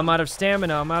die. I'm out of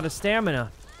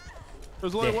stamina.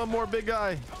 There's only one more big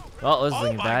guy. Well, this is Oh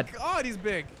looking my bad. God, he's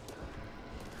big.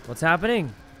 What's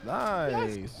happening?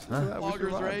 Nice. Huh? Look at that. We Poggers,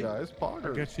 survived, Ray. guys.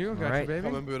 Poggers. Got you, Alright. baby.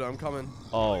 Coming, Buddha. I'm coming.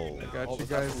 Oh. Got Oh, you is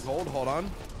that guys. some gold? Hold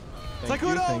on. Thank you,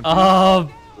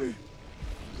 Sykkuno! thank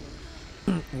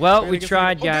you. Well, We're we gonna get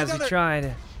tried, some- oh, guys. down We there.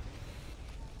 tried.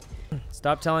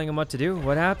 Stop telling him what to do.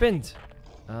 What happened?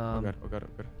 Oh God.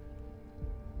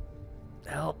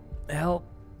 Help.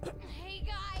 Hey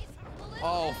guys.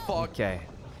 Oh, fuck. Okay.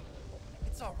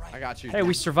 I got you. Hey,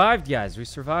 we survived, guys. We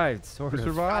survived, sort We of.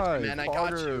 survived. man, I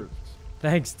got Poggers. you.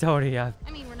 Thanks, Tony. I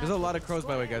mean, we're not There's a lot of supposed crows, to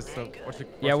by the way, spoil guys. So everything. watch the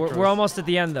Yeah, crows. we're almost at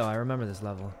the end, though. I remember this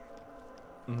level.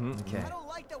 Mm-hmm. Okay. I don't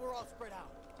like that we're all spread out.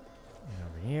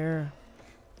 Over here.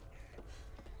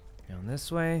 Down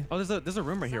this way. Oh, there's a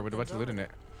room right here with a bunch of loot in it.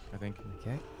 I think.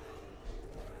 Okay.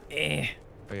 Eh.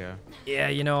 But yeah. Yeah,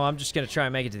 you know, I'm just gonna try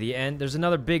and make it to the end. There's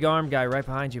another big arm guy right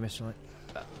behind you, Mr.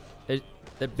 Lynn.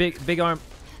 The big arm.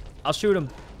 I'll shoot him.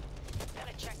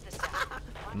 Gotta check this out.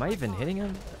 Am I even hitting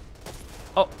him?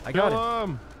 Oh, I got him. All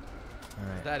him.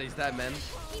 right. That he's dead, man.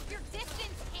 Keep your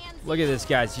distance, hands. Look at this,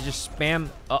 guys. You just spam.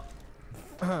 Oh.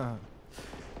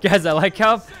 Guys, I like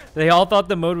how they all thought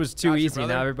the mode was too Got you, easy.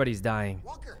 brother. Now everybody's dying.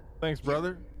 Walker, Thanks,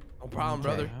 brother. No problem,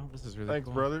 brother. Wow, this is really Thanks,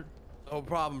 cool. brother. No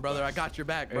problem, brother. I got your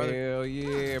back, brother. Hell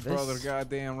yeah, brother. This-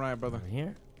 Goddamn right, brother. Over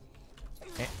here.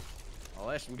 Oh,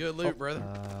 that's some good loot, brother.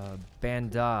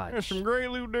 Bandage. There's some great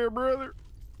loot there, brother.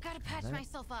 Gotta patch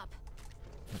myself up.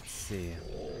 Let's see.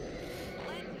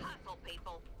 Let's hustle,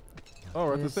 people. Oh,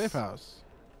 we're at the This- safe house.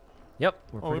 Yep,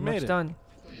 we're Oh, we pretty made much it. done.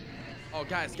 Oh,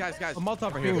 guys. A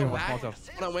Molotov right here. Go Molotov. back.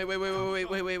 Molotov. Hold on,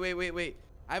 wait.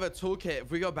 I have a toolkit.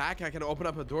 If we go back, I can open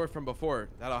up a door from before.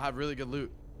 That'll have really good loot.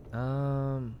 You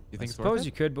I think it's worth suppose it?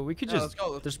 you could, but we could Yeah, just. let's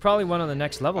go. There's probably one on the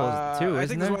next level too, I isn't think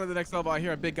there's there? one at the next level. I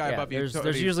hear a big guy Yeah, above you. there's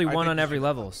Totally. usually I one think on you every should-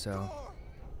 level, so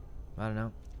I don't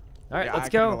know. All right, Yeah, let's I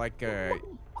kinda go. Like,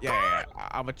 yeah.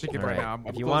 I'm a chicken All right right. now. I'm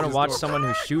If you closing want to this watch door. someone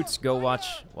who shoots, go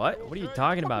watch. What? What are you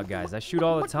talking about, guys? I shoot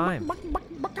all the time.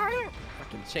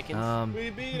 Fucking chickens. We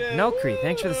beat it. Nelkree,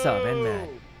 thanks for the sub, and Matt.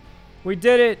 We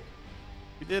did it.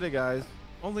 We did it, guys.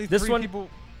 Only This 3 one- people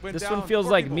went This down. one feels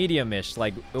 4 like people. medium-ish.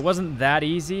 Like it wasn't that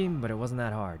easy, but it wasn't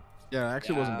that hard. Yeah, it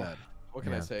actually wasn't Yeah. bad. What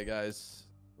can I Yeah. say, guys?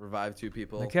 Revive 2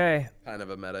 people. Okay. Kind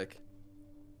of a medic.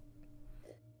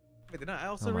 Wait, did I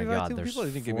also Oh my revive God, 2 there's people?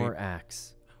 They didn't give me. 4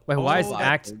 acts. Wait, why is Oh,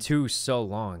 Act 2 so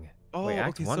long? Oh, Wait,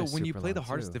 Act okay. 1 So is when you super play the long,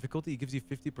 hardest too. difficulty, it gives you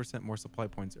 50% more supply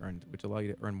points earned, which allow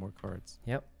you to earn more cards.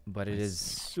 Yep, but it is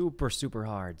super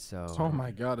hard. So. Oh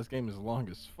my God, this game is long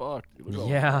as fuck. Dude. Look at all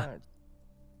the Yeah. facts.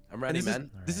 I'm And ready, this man.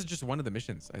 is just one of the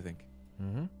missions, I think.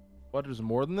 Mm-hmm. What? There's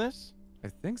more than this? I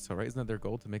think so, right? Isn't that their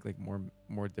goal to make like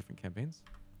more different campaigns?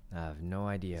 I have no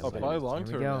idea. Oh, but probably here long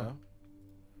we term go. now.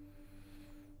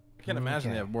 I can't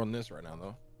imagine they Okay. have more than this right now,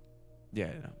 though.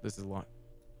 Yeah, no, this is a lot.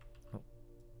 All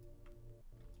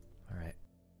right.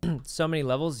 So many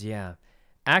levels, yeah.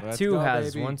 Act Let's 2 go,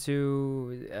 has baby. 1,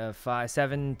 2, 5,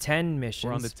 7, 10 missions.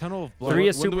 We're on the Tunnel of Blood 3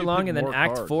 is When do super we long, pick and then more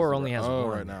Act cards? 4 Is it only has oh,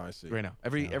 1. right now I see. right now.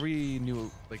 Every new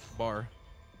like bar.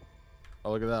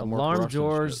 Oh, look at that. More Alarm corruption shit.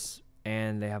 doors,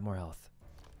 and they have more health.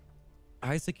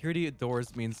 High security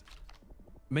doors means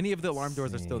many of the alarm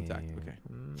doors are still intact. See. Okay.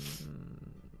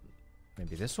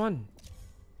 Maybe this one?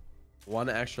 1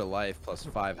 extra life plus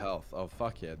 5 health. Oh,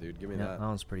 fuck yeah, dude. Give me Yeah, that. that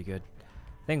one's pretty good.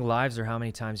 I think lives are how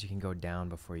many times you can go down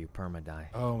before you perma die.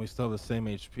 Oh, we still have the same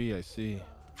HP. I see.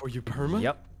 For you perma?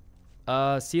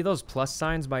 Yep. See those plus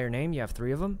signs by your name? You have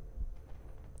 3 of them.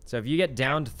 So if you get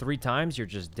downed 3 times, you're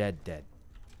just dead.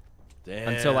 Damn.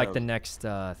 Until like the next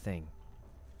thing.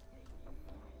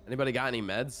 Anybody got any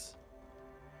meds?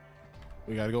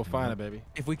 We gotta go find it, baby.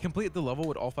 If we complete the level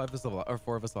with all 5 of us alive, or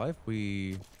 4 of us alive,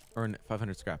 we earn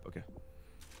 500 scrap. Okay.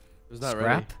 Who's not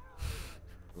Scrap?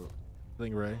 ready?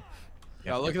 Thing Ray.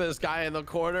 Yeah, look at this guy in the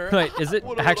corner. Wait, is it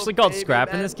What a actually little called baby, scrap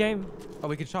in man. this game? Oh,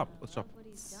 we can shop. Let's shop.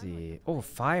 Let's see. Oh,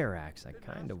 fire axe. I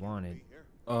kind of wanted.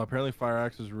 Apparently Fire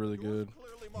Axe is really good.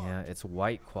 Yeah, it's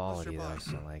white quality though,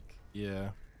 so like. Yeah.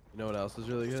 You know what else is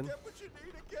really good?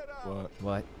 What?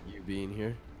 What? You being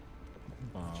here.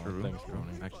 Oh, True. thanks, bro.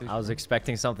 Actually, I was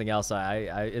expecting something else.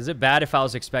 Is it bad if I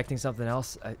was expecting something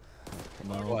else?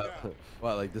 What?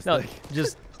 What, like this No, thing?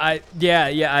 just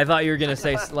yeah. I thought you were gonna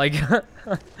say like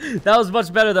that was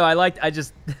much better though. I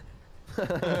just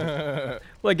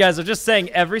look, guys. I'm just saying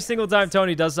every single time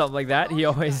Tony does something like that, he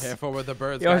always Careful with the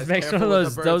birds, he always guys. makes one Careful of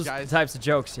with the those birds, guys. types of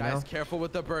jokes, you know. Guys, careful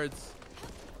with the birds.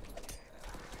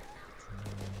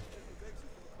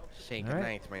 Shake All right.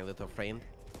 night, my little friend.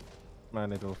 My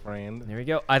little friend. There we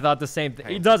go. I thought the same thing.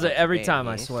 He Thanks, does it thanks, every time,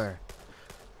 I babies. swear.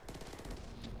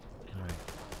 All right.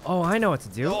 Oh, I know what to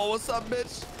do. Oh, All what's up,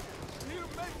 bitch?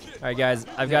 right, guys.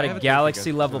 I've got I a have a galaxy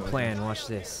trophy, guys. level plan. Watch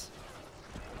this.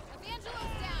 Evangelo's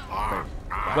down.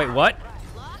 Wait, what?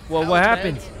 Well, what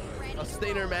happened? A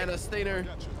stainer, man, a stainer.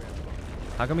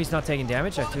 How come he's not taking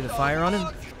damage? I threw the fire on him. I'm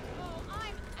out of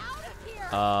here.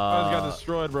 I just got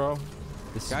destroyed, bro.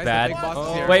 This is Guys, the bad. big boss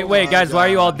is here. Wait, guys. Why are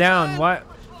you all down? Why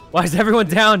is everyone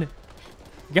down?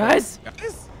 Guys?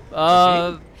 Guys? Doing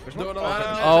a lot of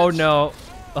damage. Oh no.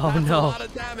 Oh That's a no. lot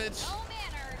of damage.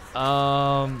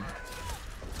 No manners.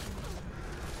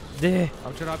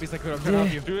 I'm trying to help you, Sykkuno. I'm trying to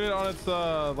help you. Doing it on its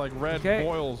like red Okay.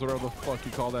 boils, whatever the fuck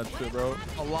you call that shit, bro.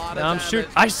 A lot of Now I'm damage.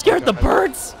 shooting. I scared the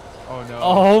birds. Oh no.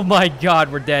 Oh my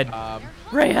God, we're dead.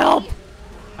 Ray, help!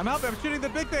 I'm helping. I'm shooting the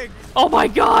big thing. Oh my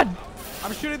God.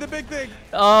 I'm shooting the big thing.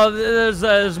 Oh,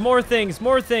 there's more things.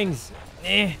 More things.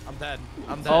 Eh. I'm dead.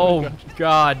 I'm dead. Oh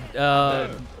God.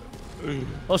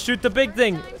 I'll shoot the big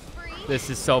thing. This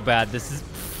is so bad. This is.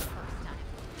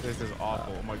 This is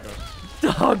awful. Oh my gosh.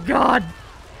 Oh God.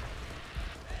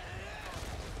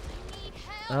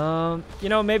 You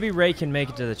know, maybe Ray can make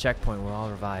it to the checkpoint where I'll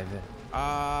revive it.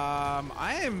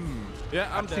 I am. Yeah,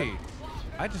 I'm dead. Actually,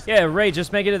 I just. Yeah, Ray,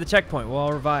 just make it to the checkpoint. We'll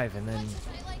all revive, and then.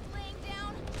 I like laying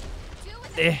down. Do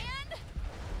with Eh.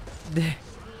 the hand.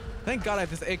 Thank God I have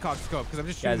this ACOG scope because I'm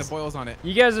just shooting Guys, the boils on it.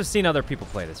 You guys have seen other people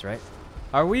play this, right?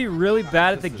 Are we really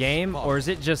bad at the game, or is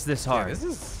it just this hard? Yeah,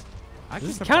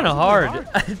 this is kind of hard.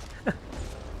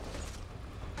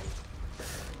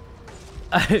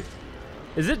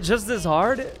 Is it just this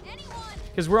hard?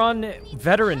 Because we're on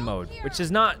veteran mode, which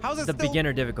is not the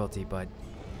beginner difficulty, but...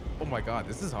 Oh my God,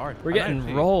 this is hard. We're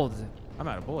getting rolled. I'm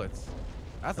out of bullets.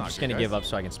 That's I'm not just good, going to give up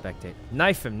so I can spectate.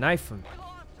 Knife him, knife him.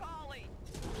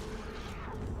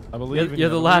 I believe You're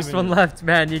the last one left,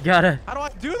 man. You gotta... How do I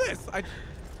do this?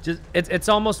 It's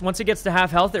almost... Once it gets to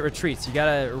half health, it retreats. You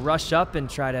gotta rush up and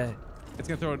try to... It's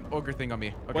going to throw an ogre thing on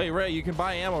me. Okay. Wait, Ray, you can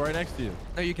buy ammo right next to you.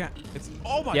 No, you can't. It's...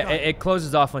 Oh my God. Yeah, it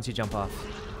closes off once you jump off.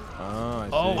 Oh, I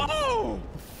see. Oh,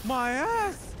 my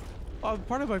ass. Oh,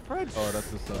 part of my French. Oh,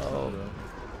 that's the stuff. Oh.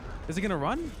 Is he going to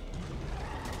run?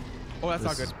 Oh, that's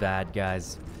not good. This is bad,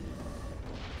 guys.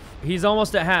 He's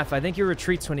almost at half. I think he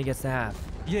retreats when he gets to half.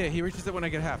 Yeah, he reaches it when I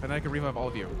get half, and I can revive all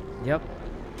of you. Yep.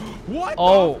 What?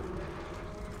 Oh.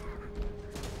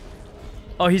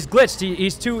 Oh, he's glitched.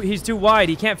 He's too wide.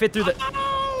 He can't fit through the...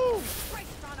 Oh!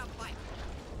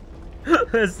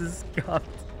 This is scuffed.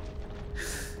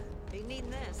 They need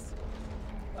this.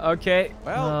 Okay.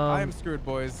 Well, I am screwed,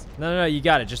 boys. No, you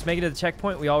got it. Just make it to the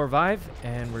checkpoint. We all revive,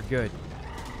 and we're good.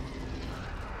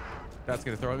 That's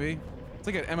going to throw at me. It's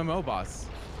like an MMO boss.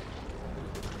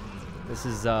 This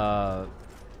is, I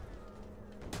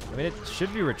mean, it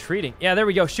should be retreating. Yeah, there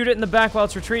we go. Shoot it in the back while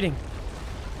it's retreating.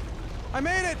 I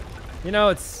made it. You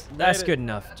know, that's good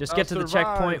enough. Just get to the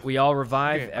checkpoint. We all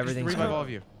revive. Okay, Everything's revive good. all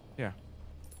of you. Yeah.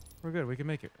 We're good. We can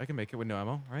make it. I can make it with no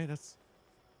ammo, right? That's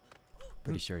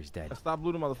Pretty sure he's dead. Stop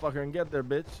looting, motherfucker, and get there,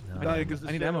 bitch. No. I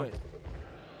need ammo.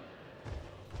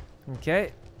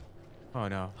 Okay. Oh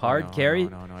no. Hard no, carry.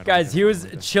 No, Guys, he was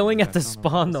chilling at the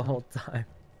spawn the whole time.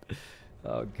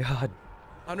 Oh God.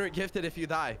 100 gifted if you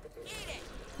die.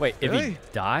 Wait, if he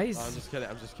dies? Oh, I'm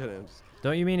just kidding.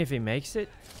 Don't you mean if he makes it?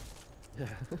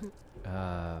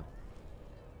 Yeah.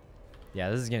 Yeah,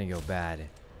 this is gonna go bad.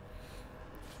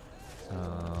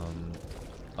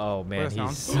 Oh man,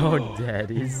 he's so dead.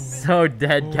 He's so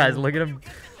dead, guys. Look at him.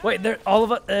 Wait, they're all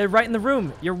of us right in the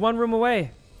room. You're one room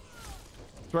away.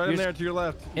 It's right in there to your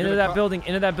left. Into that building.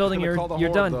 Into that building. You're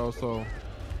done. Though, so.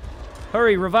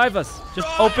 Hurry, revive us. Just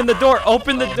open the door.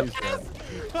 Open the door.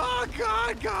 Oh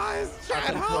God, guys!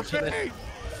 Chad, help me!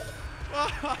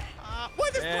 Why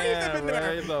there's 3 of them in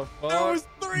there? There was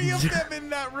 3 of them in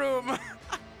that room.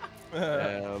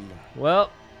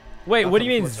 Well, wait. What do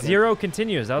you mean 0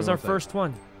 continues? That was our first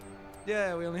one.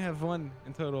 Yeah, we only have 1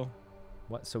 in total.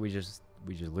 What? So we just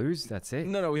lose? That's it?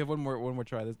 No, we have one more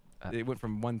try. It went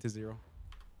from 1 to 0.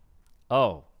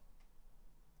 Oh.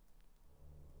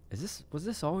 Was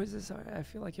this always this hard? I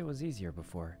feel like it was easier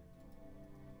before.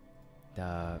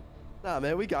 Nah,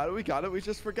 man, we got it. We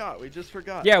just forgot.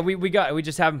 Yeah, we got it. We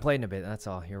just haven't played in a bit. That's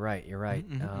all. You're right.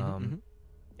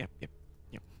 Yep.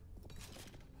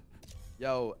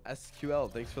 Yo,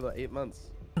 SQL, thanks for the 8 months.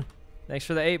 Thanks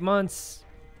for the 8 months.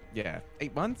 Yeah,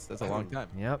 8 months? That's a long time.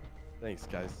 Yep. Thanks,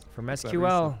 guys. From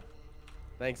SQL.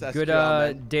 Thanks, SQL. Good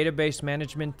database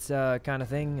management kind of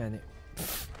thing. And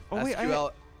oh, wait,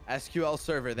 SQL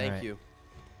server, thank you.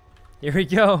 Here we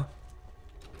go.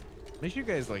 Make sure you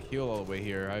guys like heal all the way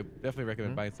here. I definitely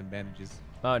recommend buying some bandages.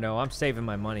 Oh no, I'm saving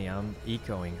my money. I'm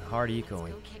ecoing, hard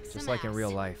ecoing, just like in real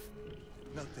life.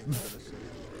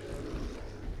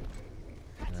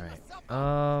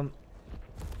 All right.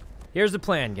 Here's the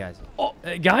plan, guys. Oh,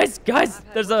 guys,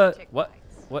 there's a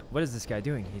what is this guy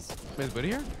doing? He's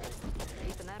here?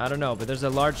 I don't know, but there's a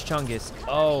large chungus.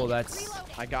 Oh, that's.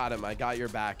 I got him. I got your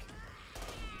back.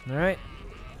 All right.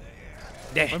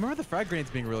 I remember the frag grenades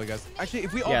being really good. Actually,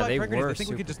 if we all buy frag grenades, I think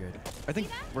we could just. Good. I think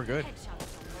we're good.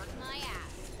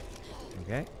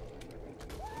 Okay.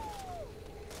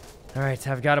 All right,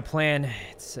 I've got a plan.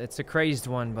 It's a crazed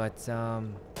one, but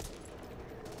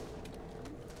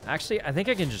actually, I think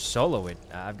I can just solo it.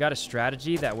 I've got a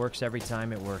strategy that works every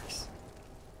time it works.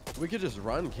 We could just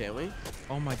run, can't we?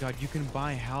 Oh my God, you can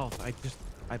buy health. I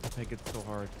think it's so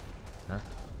hard. Huh?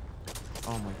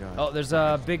 Oh my God. Oh, there's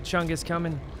a big chungus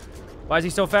coming. Why is he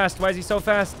so fast? Why is he so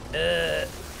fast? Did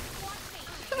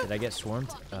I get swarmed?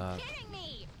 All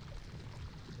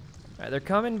right, they're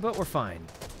coming, but we're fine.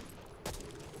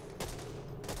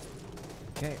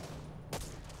 Okay.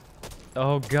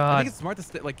 Oh God. I think it's smart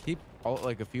to keep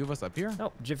a few of us up here.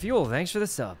 Oh, Jafuel, thanks for the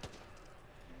sub.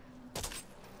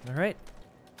 All right.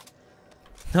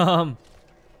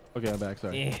 Okay, I'm back.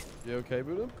 Sorry. Yeah. You okay,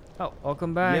 Buddha? Oh,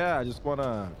 welcome back. Yeah, I just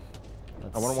wanna.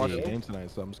 I wanna watch the see. game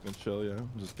tonight, so I'm just gonna chill. Yeah,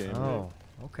 just game. Oh,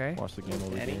 Okay. Watch the game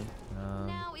over game.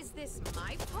 Now, is this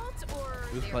my fault or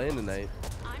Who's their playing fault? tonight?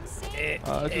 I'm saying.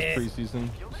 It's just preseason.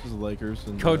 This is the Lakers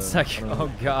and. Code I Sykkuno. don't know.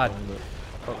 Oh God.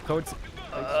 Code.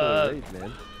 Thanks for late,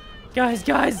 man. Guys.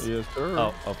 Yes, sir.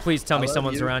 Oh, please tell me love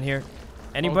someone's you. around here.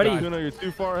 Anybody? Sykkuno, you're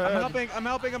too far ahead. I'm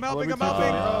helping.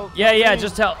 Yeah.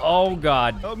 Just tell. Oh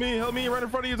God. Help me, right in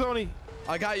front of you, Tony.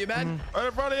 I got you, man. Right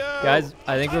in front of you. Guys,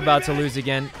 I think we're about to lose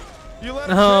again. You let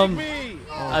him take me.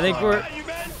 I think we're. You,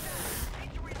 man.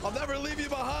 I'll never leave you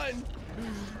behind.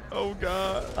 Oh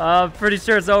God. Pretty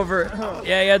sure it's over.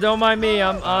 Yeah. Don't mind me.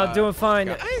 I'm doing fine.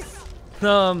 Guys.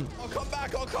 Um. I'll come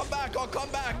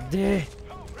back. Yeah.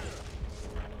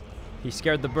 He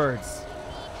scared the birds.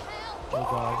 Oh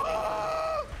God.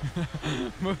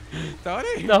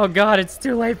 Tony? Oh God, it's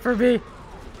too late for me.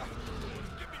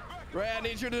 Ray, I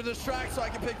need you to distract so I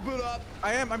can pick Buddha up.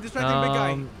 I'm distracting the big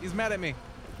guy. He's mad at me.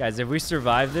 Guys, if we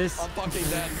survive this. I'm fucking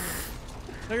dead.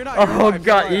 No, you're not. Oh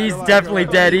God, he's definitely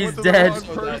dead. He's dead.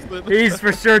 He's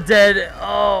for sure dead.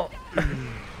 Oh.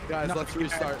 Guys, let's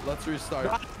restart.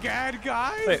 Bad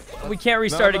guys. Wait, we can't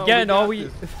restart again. We All got we.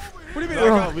 this. What do you mean?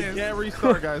 Oh. I got We this? can't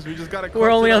restart, guys. We just gotta.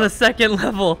 We're only on the second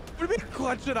level. What do you mean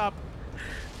clutch it up?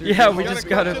 Yeah, we gotta just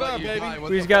clutch gotta. it up, baby. What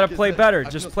We the just gotta fuck is play this? better. I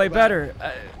Just feel play so better.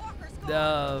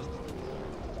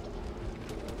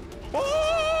 Oh!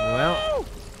 Well.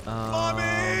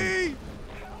 Mommy!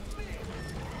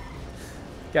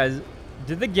 Guys,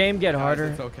 did the game get harder?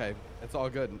 It's okay. It's all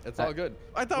good. It's all good.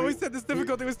 I thought we said this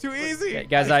difficulty was too easy. Yeah,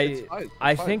 guys, It's fine, it's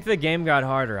I fine. think the game got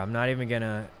harder. I'm not even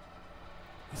gonna.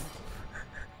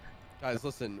 Guys,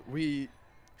 listen. We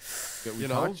You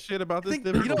know? talk shit about this I think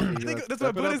difficulty. that's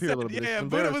what Buddha said. Yeah,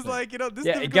 Buddha was like, this Yeah,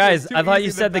 difficulty guys, is too I thought easy you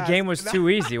in said the past. game was too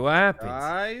easy. What happened?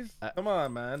 Guys, come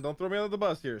on, man. Don't throw me under the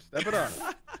bus here. Step it up.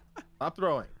 Stop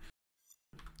throwing.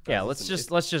 Yeah, Guys,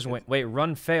 let's just wait.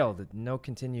 Run failed. No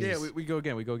continues. Yeah, we go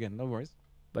again. No worries.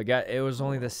 But it was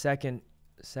only the second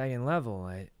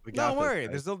level. We got Don't this, worry.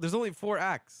 guys. There's only 4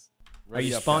 acts. Are Ready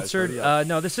you up, guys, sponsored? ready up.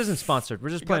 No, this isn't sponsored. We're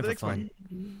just We playing got for the next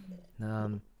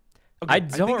fun. Okay, I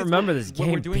think don't it's remember what- this what we're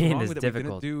game doing being wrong this that we didn't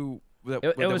difficult. do that,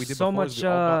 It that was we did so before is much, we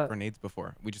all bought grenades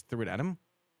before. We just threw it at him.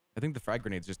 I think the frag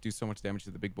grenades just do so much damage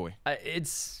to the big boy.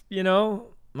 It's it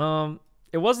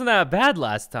wasn't that bad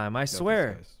last time. I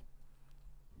swear.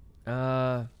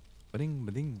 Ba-ding,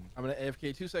 ba-ding. I'm gonna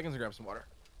AFK 2 seconds and grab some water.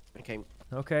 Okay.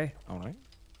 Okay. All right.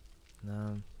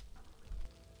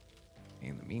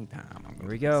 In the meantime, I'm Here gonna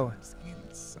we get go.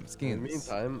 some In skins. the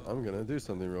meantime, I'm gonna do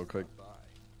something real quick.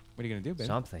 What are you gonna do, baby?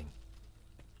 Something.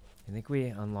 You think we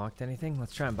unlocked anything?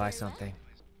 Let's try and buy something.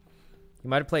 You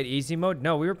might have played easy mode.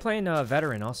 No, we were playing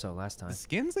veteran also last time. The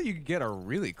skins that you can get are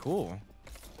really cool.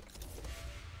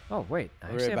 Oh wait, I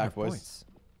I'll be actually right have back, my boys. points.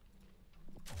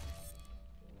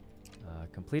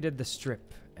 Completed the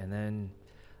strip, and then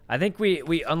I think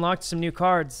we unlocked some new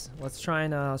cards. Let's try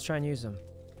and use them.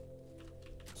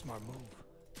 Smart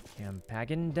move.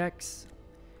 Pagan decks.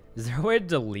 Is there a way to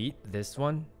delete this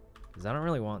one? Because I don't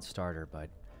really want starter, but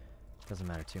it doesn't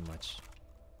matter too much.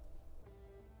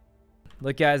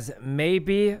 Look, guys,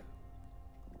 maybe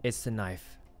it's the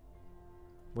knife.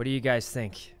 What do you guys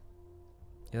think?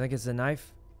 You think it's the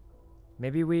knife?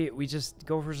 Maybe we just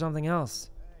go for something else.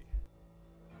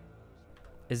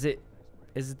 Is it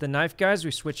the knife, guys?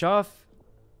 We switch off?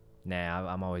 Nah,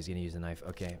 I'm always gonna use the knife.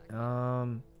 Okay. There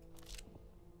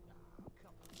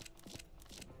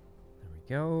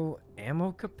we go.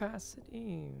 Ammo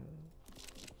capacity.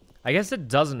 I guess it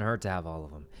doesn't hurt to have all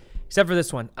of them. Except for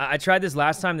this one. I tried this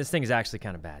last time. This thing is actually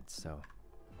kind of bad, so.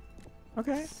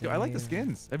 Okay. Dude, I like the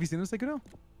skins. Have you seen those, Sykkuno?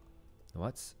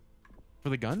 What's? For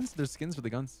the guns? There's skins for the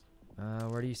guns.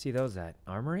 Where do you see those at?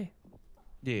 Armory?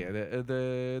 Yeah,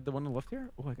 the one on the left here.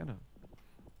 Oh, I gotta.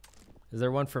 Is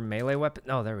there one for melee weapon?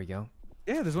 Oh, there we go.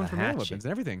 Yeah, there's one A for melee hatchet. weapons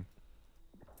and everything.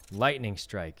 Lightning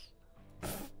strike.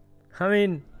 I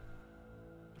mean,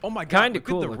 Oh my god! Kinda Look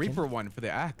cool at the looking. Reaper one for the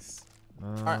axe. All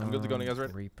right, I'm good to go. You guys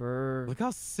ready? Reaper. Look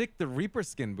how sick the Reaper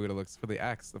skin Buddha looks for the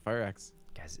axe, the fire axe.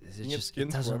 Guys, is You it get just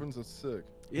skins for doesn't, weapons. That's sick.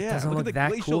 Yeah, doesn't look look at the that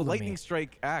glacial cool to lightning me.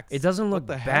 strike axe. it doesn't What look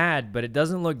the heck? bad, but it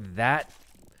doesn't look that.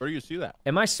 Where do you see that?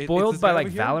 Am I it's spoiled this by guy like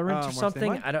over here, Valorant or Mark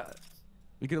something? Steinlein. I don't.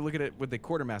 You could look at it with the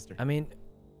quartermaster. I mean,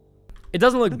 it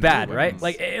doesn't look Look at bad, the right? weapons.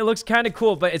 Like it looks kind of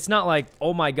cool, but it's not like,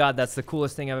 oh my god, that's the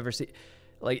coolest thing I've ever seen.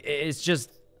 Like it's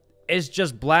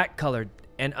just black colored,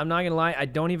 and I'm not gonna lie, I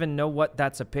don't even know what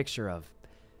that's a picture of.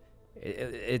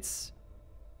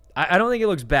 I don't think it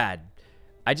looks bad.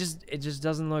 It just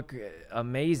doesn't look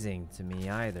amazing to me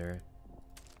either.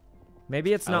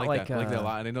 Maybe it's not like that. I like that a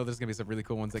lot, and I know there's gonna be some really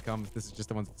cool ones that come. This is just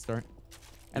the ones at the start.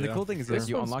 And the Yeah, cool thing is this that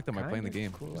you one's unlock them by playing the kinda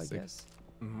game. Cool, which I is sick. guess.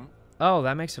 Mm-hmm. Oh,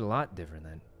 that makes it a lot different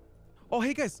then. Oh,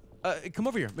 hey guys, come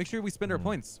over here. Make sure we spend our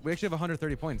points. We actually have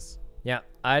 130 points. Yeah,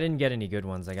 I didn't get any good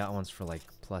ones. I got ones for like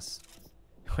plus.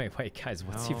 Wait, guys,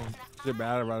 what's No. he? Is it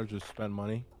bad? I'd rather just spend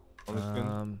money on a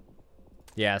skin.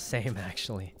 Yeah, same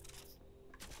actually.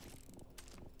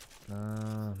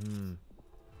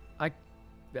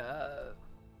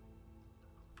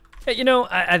 Hey, you know,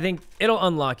 I think it'll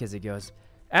unlock as it goes.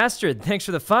 Astrid, thanks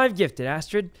for the 5 gifted,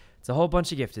 Astrid. It's a whole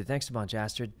bunch of gifted. Thanks a bunch,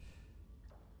 Astrid.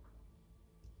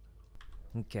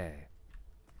 Okay.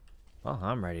 Well,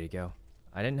 I'm ready to go.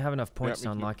 I didn't have enough points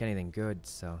to unlock anything good,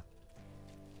 so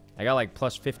I got like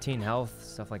plus 15 health,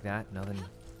 stuff like that. Nothing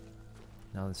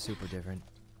super different.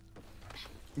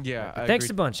 Yeah. Thanks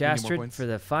a bunch, Astrid, for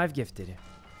the 5 gifted.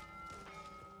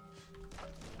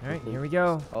 All right, here we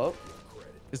go. Oh,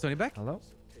 Is Tony back? Hello.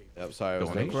 yep. Sorry, I was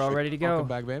Donate. late. We're all ready to go. Welcome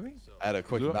back, baby. I had a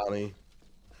quick bounty.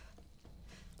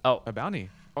 Oh, A bounty.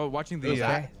 Oh, watching the.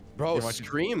 Okay. Bro, You're watching-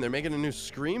 Scream. They're making a new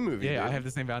Scream movie. Yeah, dude. I have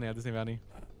the same bounty. I have the same bounty.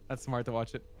 That's smart to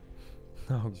watch it.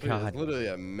 oh Dude, God. It's literally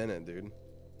a minute, dude.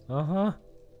 All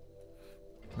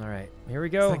right, here we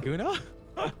go. Sykkuno?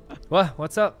 What?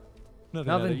 What's up?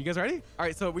 Nothing. You guys ready? All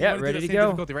right, so we Yeah, want to do ready the to same go.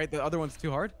 difficulty, right? The other one's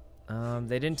too hard.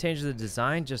 They didn't change the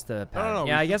design, just the pattern. No,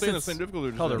 yeah, I we're guess staying the it's same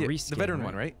difficulty, called a Yeah, reskin. the veteran right?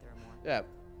 one, right? Yeah.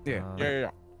 Yeah. Yeah.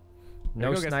 No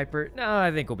you go, guys. sniper. No,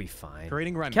 I think we'll be fine.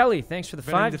 Creating run. Kelly, thanks for the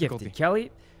Veteran 5 difficulty. gifted.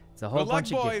 Kelly, it's a whole Good luck,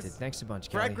 bunch of boys. gifted. Thanks a bunch,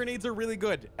 Frag Kelly. grenades are really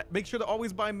good. Make sure to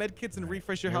always buy med kits and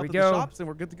refresh your Here health we at the go. shops, and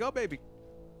we're good to go, baby.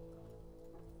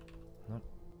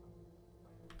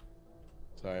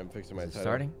 Sorry, I'm fixing my Is it title.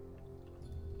 starting?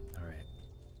 All right.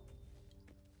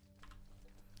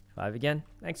 5 again.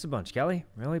 Thanks a bunch, Kelly.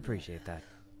 Really appreciate that.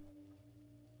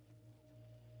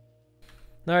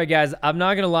 All right, guys. I'm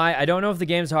not going to lie. I don't know if the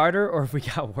game's harder or if we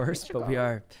got worse, but we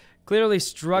are clearly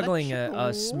struggling a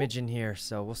smidgen here,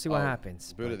 so we'll see what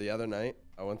happens. Buddha, the other night,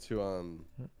 I went to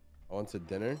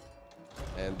dinner,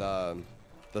 and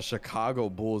the Chicago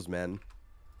Bulls, man,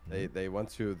 they went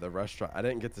to the restaurant. I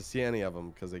didn't get to see any of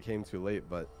them because they came too late,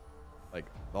 but like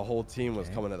the whole team was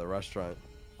coming to the restaurant.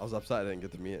 I was upset I didn't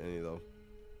get to meet any though.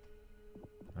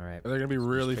 All right. They're gonna be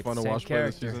really pick fun the to same watch play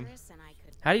this character. season.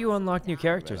 How do you unlock new Man,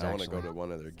 characters, I want to actually? go to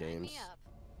one of their games.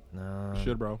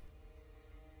 Should, bro.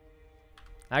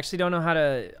 I actually don't know how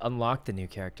to unlock the new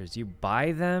characters. Do you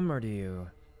buy them or do you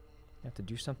have to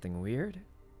do something weird?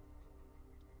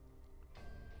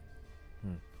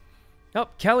 Oh,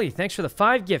 Kelly, thanks for the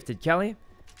 5 gifted, Kelly.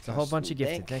 It's a whole bunch of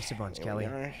gifted. Thanks a bunch, Kelly.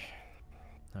 All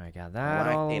right, got that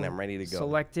all and I'm ready to go.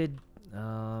 selected.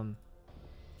 All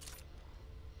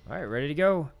right, ready to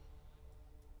go.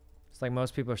 It's like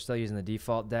most people are still using the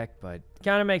default deck, but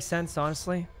kind of makes sense,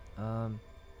 honestly.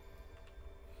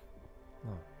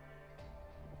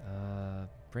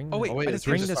 Bring Oh, the, wait, wait, I is just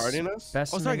he bring changed the this. starting us? Oh,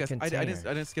 specimen sorry, guys. I container.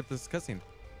 didn't skip this cutscene.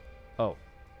 Oh,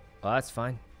 well, that's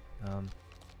fine. I'm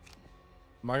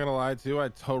not gonna lie to you, I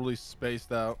totally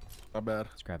spaced out. My bad.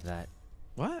 Let's grab that.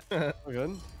 What? We're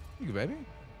good. You good, baby?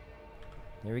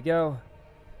 Here we go.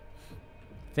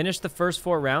 Finish the first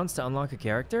 4 rounds to unlock a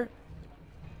character.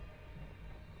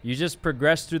 You just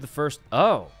progress through the first.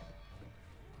 Oh,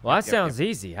 well, that sounds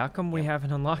easy. How come we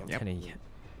haven't unlocked any yet?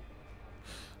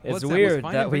 It's weird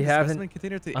that we haven't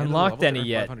unlocked any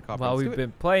yet while we've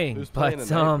been playing, Who's but playing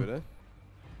tonight, Buddha?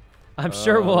 I'm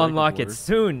sure we'll we can unlock it work.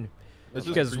 soon It's just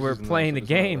because we're preseason though, playing so the it's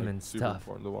not, game like, and super stuff.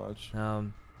 important to watch.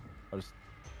 I just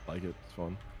like it. It's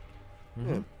fun.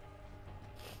 Mhm.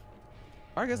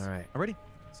 All right, guys. All right. I'm ready.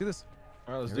 Let's do this.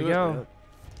 All right, let's Here do we it. go.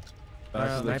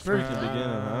 Back to the Sniper. freaking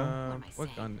beginning, huh?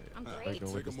 What gun I'm should I great.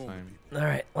 go with this time? All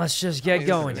right, let's just get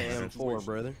going. Damn 4,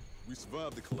 brother. We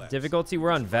survived the collapse. Difficulty,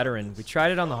 we're on veteran. We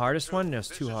tried it on the hardest one and it was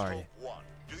too This is hard. Hope 1.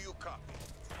 Do you copy?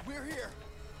 We're here.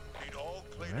 Need all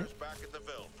cleaners back at the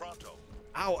Ville. Pronto.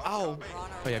 Ow, ow.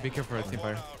 Oh yeah, be careful for a team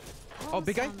fire. Home Oh,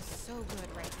 big guy. sounds so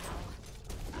good right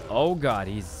now. Oh god,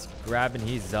 he's grabbing.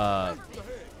 He's We're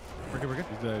good. We're good.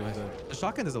 He's dead, he's dead. The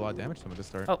shotgun does a lot of damage to him at the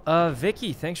start. Oh,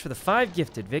 Vicky, thanks for the 5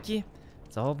 gifted, Vicky.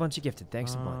 It's a whole bunch of gifted.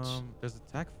 Thanks a bunch. There's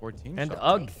attack 14. And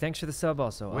shotgun. Ugg, thanks for the sub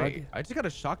also. Wait, Ugg. I just got a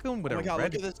shotgun with Oh a my god,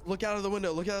 red. look at this. Look out of the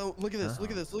window. Look at this.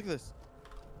 Look at this. Look at this.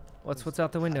 What's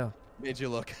out the window? Made you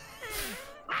look.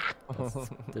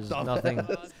 There's Dumbass. nothing.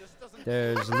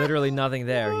 There's literally nothing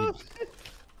there. He,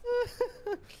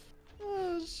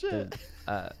 Oh shit.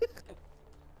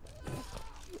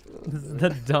 this is the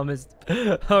dumbest.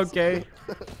 Okay.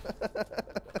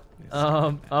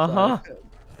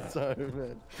 Sorry,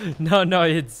 man. No,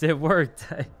 it worked.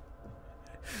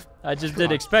 I just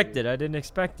didn't expect it. I didn't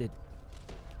expect it.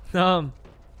 All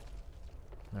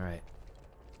right.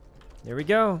 Here we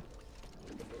go.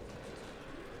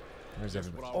 Where's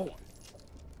everybody?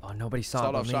 Oh, nobody saw it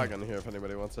Sawed but off me. shotgun here if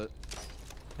anybody wants it.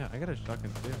 Yeah, I got a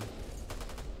shotgun too.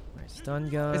 Alright, stun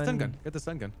gun. Hey, stun gun. Get the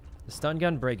stun gun. The stun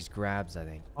gun breaks grabs, I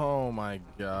think. Oh my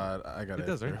god. I got it. It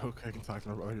does, right? Okay, I can talk to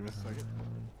him about it in a second.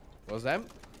 What was that?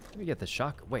 Let me get the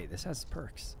shock. Wait, this has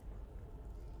perks.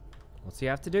 What's he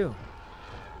have to do?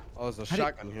 Oh, there's a How do you-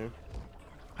 shotgun here.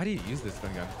 How do you use this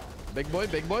stun gun? Big boy,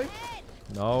 big boy.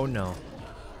 No, no.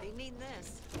 They need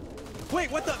this. Wait,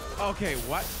 what the? Okay,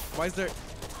 what? Why is there?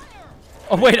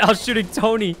 Oh wait, I was shooting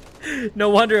Tony. No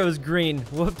wonder it was green.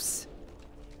 Whoops.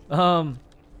 The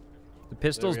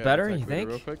pistol's There we have better, attack you meter think?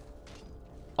 real quick.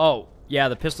 Oh, yeah,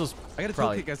 the pistol's I got a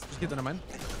probably. toolkit, guys. Just get that in mind.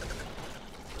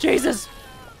 Jesus.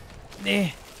 Eh.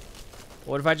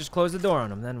 What if I just close the door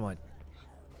on him? Then what?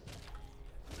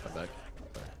 I'm back.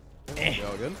 Eh. You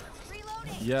all good?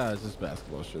 Yeah, it's just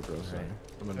basketball shit, bro. Sorry.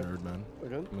 I'm a nerd, man. We're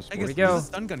good. I'm a I sport. guess we go. there's a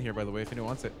stun gun here, by the way, if anyone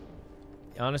wants it.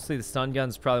 Honestly, the stun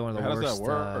gun's probably one of the How does worst.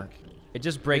 that work? It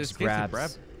just breaks escapes a grab.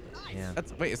 grabs. Yeah.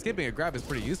 Wait, escaping a grab is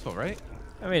pretty useful, right?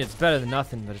 I mean, it's better than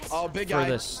nothing, but it's Oh, big for guy.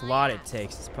 the slot it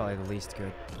takes, it's probably the least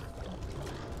good.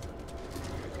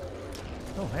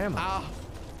 Oh, ammo. Ah.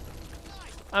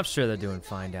 I'm sure they're doing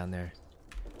fine down there.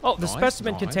 Oh, the Nice,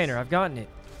 specimen nice. container. I've gotten it.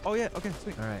 Oh yeah. Okay,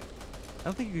 sweet. All right. I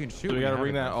don't think you can shoot. So when we you gotta have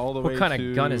bring it, that though. all the What way kind of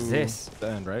to gun is this? the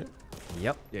end, right?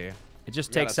 Yep. Yeah. It just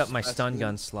You got takes a up my stun specimen?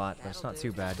 gun slot, but it's not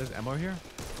too bad. There's ammo here.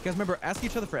 You guys remember, ask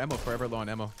each other for ammo forever low on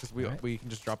ammo, because Alright. we can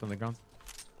just drop it on the ground.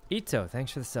 Ito,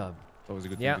 thanks for the sub. Always a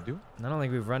good Yeah. thing to do. I don't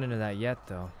think we've run into that yet,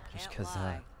 though. Just Can't because.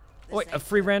 lie. Oh, wait, This a ain't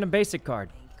free good. random basic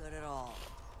card. Ain't good at all.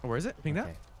 Oh, where is it? Ping that.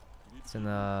 Okay. It's in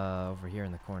the over here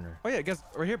in the corner. Oh yeah, guys,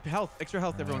 we're here. Health, extra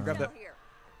health. Everyone, grab that. Out here.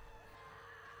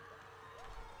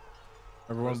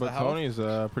 Everyone Where's the but health?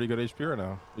 Tony's pretty good HP right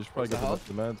now. You should probably Where's get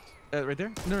the them up the meds. Right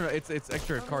there. No, it's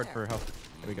extra card for health.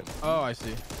 There we go. Oh, I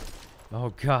see. Oh,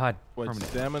 God. What,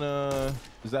 Permanent. stamina?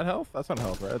 Is that health? That's not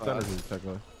health, right? That's Uh, energy,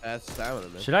 technically. That's stamina,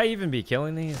 man. Should I even be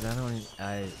killing these? I don't.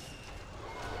 I.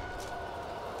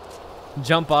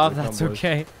 Jump off. Here they That's come, boys.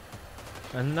 okay.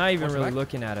 I'm not even Watch really back.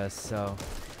 looking at us, so.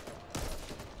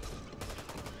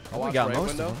 I'll we watch got right most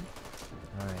window. of them.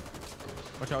 All right.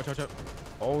 Watch out! Watch out! Watch out!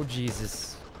 Oh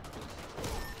Jesus.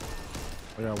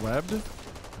 We got webbed.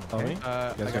 Tommy, you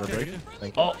I guys got got a you. break?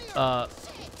 Thank you. Oh.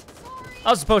 I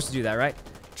was supposed to do that, right?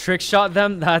 Trick shot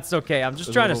them. That's okay. I'm just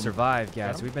There's a trying to little- survive,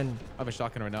 guys. him? We've been I have a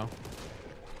shotgun right now.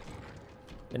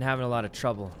 having a lot of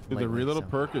trouble. Dude, the lately, reload so.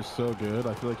 perk is so good.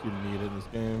 I feel like you need it in this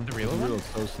game. The reload one? reload's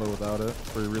so slow without it.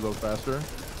 For you reload faster.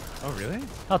 Oh really?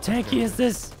 How tanky is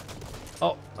this?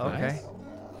 Oh, okay. Nice.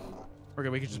 We're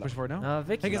good. We can just push forward now.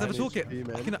 Vicky. Hey guys, I have a 9 toolkit. HP,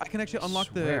 man. I can actually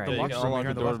unlock the Swear. the Yeah, you lock can room Unlock right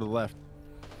here the on door the to left. the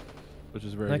left. Which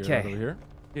is very good. Okay. Right over here.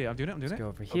 Yeah, I'm doing it. I'm doing Let's it. go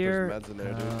over there's here. meds in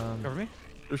there, dude. Cover me.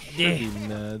 There should Yeah. be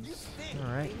meds.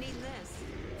 All right. They need this.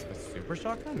 A super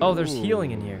shotgun. Oh, there's Ooh.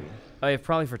 healing in here. Oh, yeah,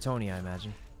 probably for Tony, I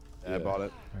imagine. Yeah, I bought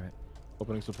it. All right.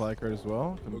 Opening supply crate as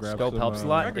well. Can grab Scope some, helps a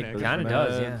lot. It there's kinda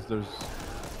does, yeah. meds, There's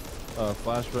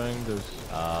flashbang. There's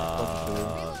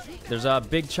There's a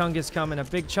big chungus coming. A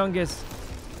big chungus.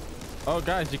 oh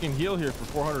guys, you can heal here for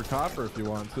 400 copper if you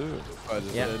want to. I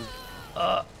just Yeah. did.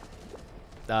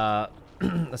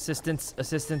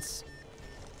 Assistance.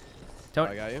 I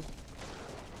Tony, got you.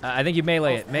 I think you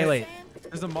melee it. Melee it.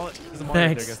 There's a molly. There's a molly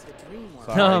right there, Thanks.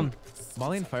 guys. Sorry.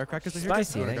 Molly and firecrackers are here. guys.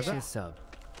 Spicy. You wanna Thanks for grab the sub.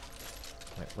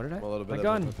 Wait, what did I? I'm a little My bit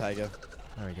gun. of a Papaya.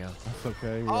 There we go. That's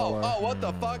okay. We Oh, all are. oh, what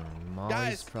the fuck? Molly's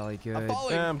Guys, probably I'm good.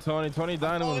 falling. Damn, Tony. Tony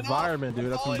died in the falling off. environment,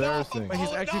 dude. That's I'm falling off. embarrassing. Wait, he's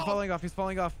Oh, actually no. falling off. He's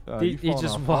falling off. He You falling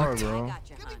just off hard, walked. bro.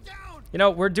 Gotcha, hon. You know,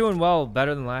 we're doing well,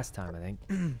 better than last time, I think.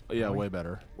 Yeah, way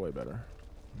better. Way better.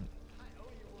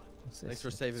 What's Thanks this?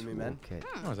 for saving me, man. Okay.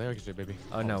 Oh, is that actually baby?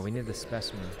 Oh no, we need the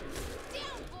specimen.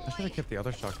 I should have kept the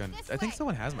other shotgun. I think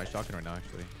someone has my shotgun right now.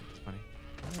 Actually, it's funny.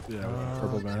 Yeah,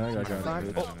 purple bag. I got it. No,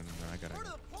 dude. no, I got it.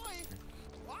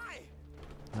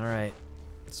 All right.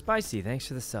 Spicy, thanks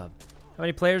for the sub. How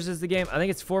many players is the game? I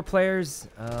think it's 4 players.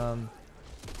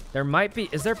 There might be.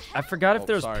 Is there? I forgot if Oh,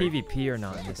 there was sorry. PvP or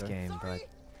not in this game, but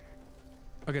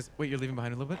Okay, so wait, you're leaving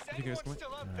behind a little bit. If you guys come in.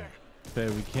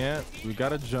 Okay, we can't. We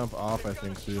gotta jump off, I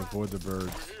think, so you avoid the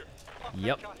birds.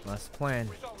 yep, that's the plan.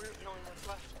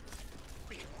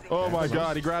 Oh my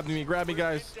god, he grabbed me. Grab me,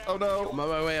 guys. Oh no. I'm on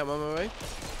my way. I'm on my way.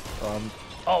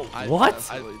 Oh, I- what?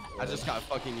 I just got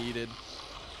fucking yeeted.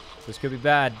 This could be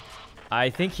bad. I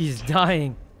think he's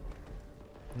dying.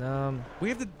 We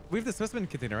have the specimen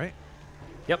container, right?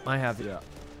 Yep, I have it. Yeah.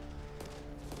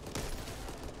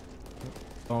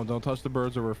 Oh, don't touch the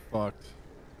birds or we're fucked.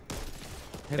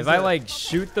 Hey, If does I that- like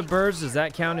shoot the birds, does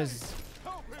that count as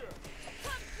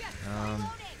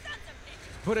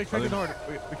put a trick in the horde.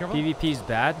 Be careful. PvP's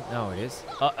bad? No, it is.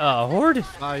 Horde?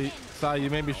 Sai, you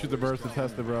made me shoot the birds to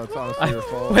test it, bro. It's honestly your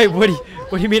fault. Wait, what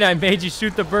do you mean I made you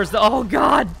shoot the birds? Oh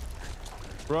god!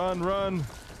 Run, run.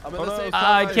 I'm in the safe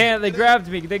I side. can't. They grabbed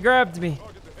me. They grabbed me.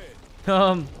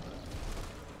 Gotcha.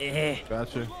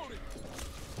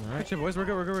 Gotcha, boys. We're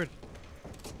good. We're good.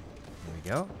 There we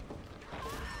go.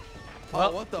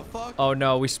 Oh, what the fuck? Oh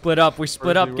no, we split up. We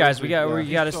split up, guys. We got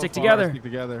to stick together. Stick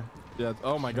together. Yeah.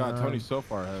 Oh my God, Tony's so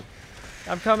far ahead.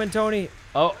 I'm coming, Tony.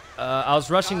 Oh, I was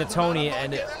rushing to Tony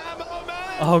and it...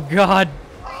 Oh God.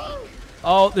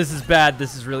 Oh, this is bad.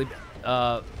 This is really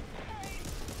Are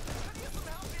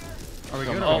we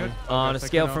good? on a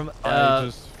scale from I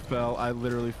just fell. I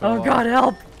literally fell. Oh God,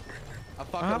 help. I'm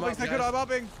fucking him up,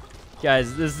 guys.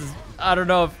 Guys, this is I don't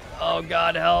know if oh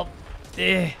God, help.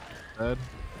 Dead.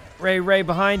 Ray,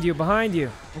 behind you.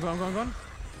 I'm going.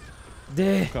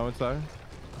 Come inside.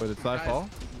 Wait, did Sai fall?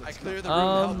 I cleared the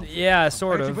room. Yeah,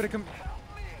 sort of. Okay.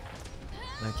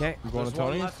 You going to There's one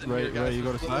Tony's? left in here, Ray, guys. you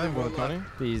go to Sai. I'm going to Tony.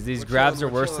 These grabs are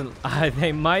worse than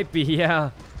they might be.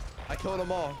 Yeah. I killed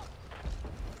them all.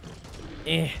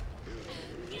 Eh.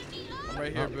 I'm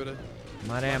right here, Buddha.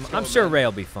 Madam, Let's go, I'm sure man. Ray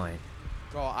will be fine.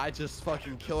 Bro, I just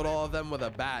fucking killed all of them with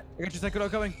a bat. I got you, Sykkuno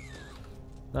coming.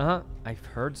 I've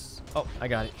heard. Oh, I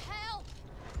got it.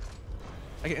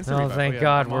 I can instant Oh, revive. thank yeah,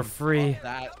 God, I'm we're on. free.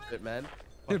 That shit, man.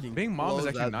 Dude, Fucking being mom is close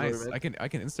actually that nice. door, man. I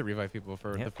can instant revive people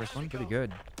for the first one. Pretty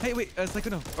good. Hey, wait,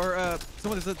 Sykkuno, or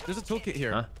someone. There's a toolkit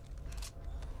here. Huh?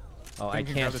 Oh, I You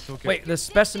can grab can't. the toolkit. Wait, the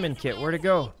specimen kit. Where'd it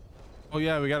go? Oh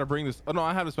yeah, we gotta bring this. Oh no,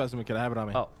 I have a specimen kit. I have it on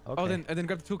me. Oh, okay. Oh, then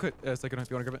grab the toolkit, Sykkuno, if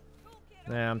you want to grab it.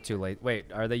 Nah, I'm too late. Wait,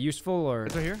 are they useful or?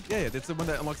 It's right here. Yeah, it's the one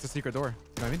that unlocks the secret door.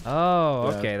 You know what I mean? Oh,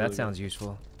 Yeah, okay, it's that really sounds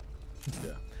useful.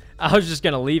 Yeah. I was just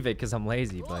gonna leave it because I'm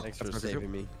lazy, but. Thanks for That's okay.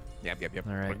 saving me. Yep.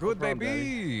 All right. We're good,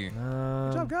 baby.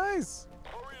 Good job, guys.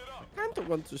 I kind of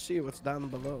want to see what's down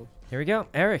below. Here we go.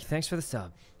 Eric, thanks for the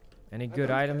sub. Any good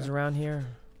items around here?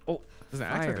 Oh, There's an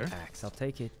axe right fire there. axe. I'll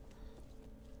take it.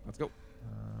 Let's go.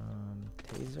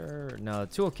 Taser. No, the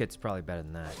toolkit's probably better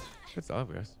than that. Good stuff,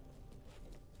 guys.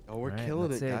 Oh, we're Alright, killing it,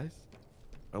 that's it. guys.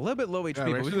 A little bit low HP, Yeah,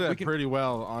 we but actually we did that can. pretty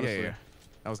well, honestly. Yeah.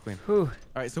 That was clean. Whew. All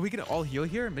right, so we can all heal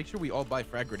here. Make sure we all buy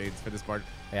frag grenades for this part.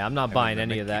 Yeah, I'm not And buying then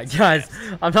any of make that, guys.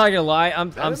 I'm not gonna lie. I'm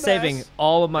Very saving nice.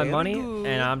 all of my Very money, good.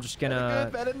 and I'm just gonna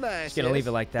Very nice. just gonna leave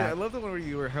it like Yeah, I that. love the one where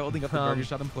you were holding up the burger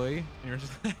shot employee, and you were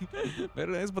just like,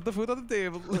 "Very nice, put the food on the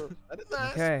table." Very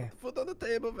nice. Okay. Foot on the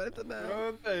table. Very nice.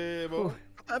 On table.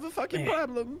 I have a fucking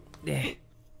problem. Yeah.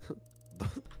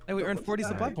 Hey, we earned 40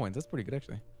 supply points. That's pretty good,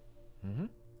 actually. Mhm.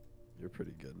 You're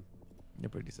pretty good. You're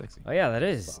pretty sexy. Oh yeah, that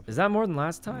is. Is that more than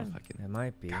last time? fucking- It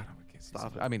might be. God, I can't see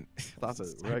Stop so- it. I mean, Stop it.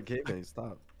 We're at gaming.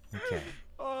 Stop. Okay.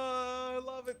 Oh, I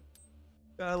love it.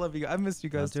 God, I love you guys. I missed you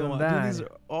guys Not so doing much. bad. These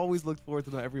are always look forward to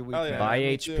them every week. Hell yeah. man. Buy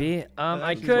me too. HP.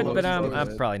 I Actually, could, both but of I'm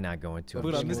those, probably not going to.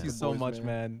 Dude, I miss Both you the so boys, much, man.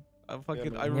 man. I'm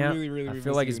fucking. man. I Yeah, really I miss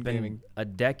feel like you it's in been gaming. a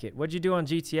decade. What'd you do on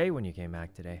GTA when you came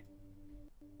back today?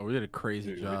 Oh, we did a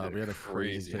crazy Dude, job. did We had a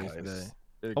crazy chase heist. today.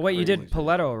 Did a Oh wait, you did crazy chase.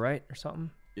 Paletto, right, or something?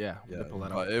 Yeah, we Yeah, did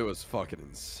Paletto. but it was fucking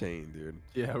insane, dude.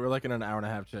 Yeah, we're like in an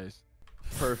hour-and-a-half chase.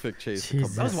 Perfect chase. to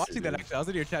Jesus. come I was back watching to, that dude. actually. I was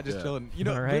in your chat just Yeah. chilling. You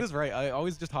know, Alright. Buddha's right. I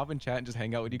always just hop in chat and just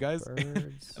hang out with you guys.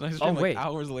 Birds. And I just Oh, stream like wait.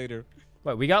 hours later.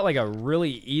 Wait, we got like a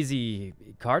really easy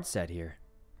card set here.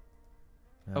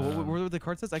 Oh, what were the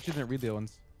card sets? I actually didn't read the other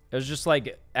ones. It was just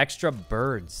like extra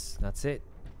birds. That's it.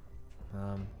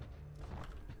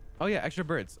 Oh yeah, extra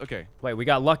birds. Okay. Wait, we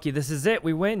got lucky. This is it.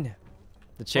 We win.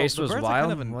 The chase Well, the was birds are wild,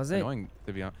 kind of was it? Annoying,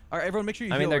 to be honest. All right, everyone, make sure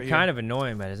you. I mean, heal they're right kind here. of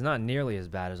annoying, but it's not nearly as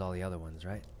bad as all the other ones,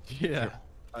 right? Yeah.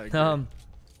 I agree.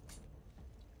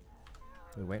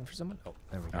 We waiting for someone? Oh,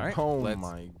 there we go. All right. Oh let's-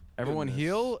 my. Everyone goodness.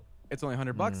 heal. It's only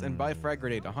 $100 and buy frag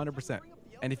grenade 100%.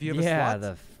 And if you have Yeah, a slot,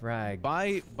 the frag.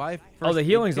 buy. Oh, first the aid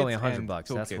healing's kits only and $100.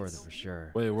 That's toolkits. worth it for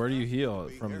sure. Wait, where do you heal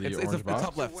from the It's orange the box?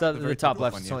 top left. So very the top top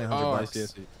left one, is yeah. only Oh, $100. I see. I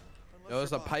see. Yo,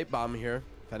 there's a pipe bomb here.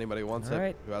 If anybody wants All it,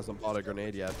 right. who hasn't bought a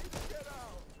grenade yet.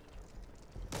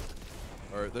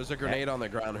 Or there's a grenade on the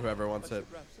ground. Whoever wants it.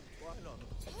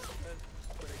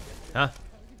 Huh?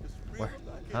 Where?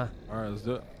 Huh? All right, let's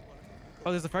do it.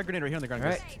 Oh, there's a frag grenade right here on the ground.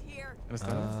 All guys. right. Here. It was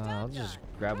done. I'll just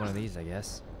grab one of these, I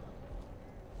guess.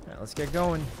 All right, let's get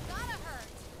going.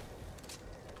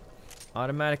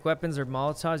 Automatic weapons or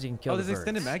Molotovs, you can kill Oh, the there's birds.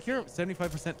 extended mag here.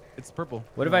 75%. It's purple.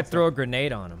 What if I throw a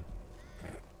grenade on them?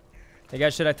 Hey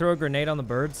guys, should I throw a grenade on the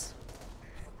birds?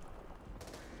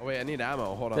 Oh wait, I need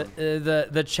ammo. Hold on.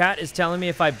 The chat is telling me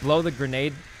if I blow the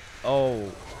grenade. Oh,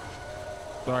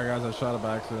 Sorry, guys, I shot it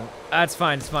by accident. that's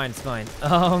fine. It's fine. It's fine.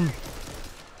 All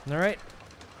right.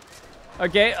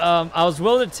 Okay. I was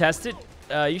willing to test it.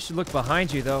 You should look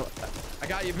behind you though. I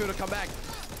got you, Buddha. Come back.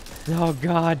 Oh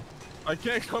God. I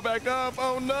can't go back up.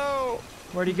 Oh no.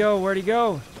 Where'd he go? Where'd he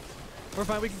go? We're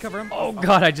fine. We can cover him. Oh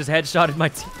God! I just headshotted my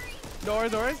team. No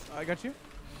worries, no worries. I got you.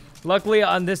 Luckily,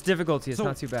 on this difficulty, it's So-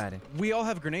 not too bad. We all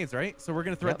have grenades, right? So we're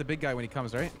gonna throw Yep. at the big guy when he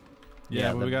comes, right?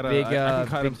 Yeah, but the we gotta. big, I can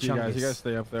kite him big to you guys. You chungus. guys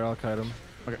stay up there. I'll kite him.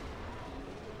 Okay.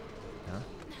 Huh?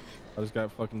 I just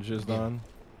got fucking jizzed on.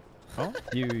 Oh.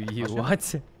 You what?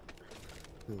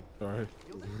 Sorry.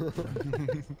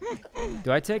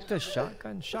 Do I take the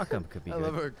shotgun? Shotgun could be I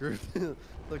love good. our group.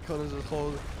 The corners are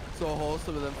so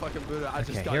wholesome, and then fucking Buddha. I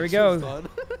just Okay, got here we go.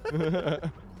 jizzed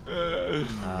on.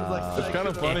 It's kind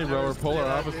of funny, bro. We're polar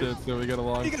opposites, so we get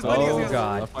along. You guys So fight, you Oh, guys-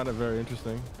 God. I find it very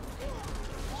interesting.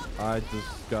 I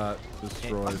just got I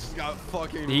destroyed. just got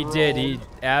fucking He did. He rolled.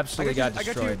 absolutely got I got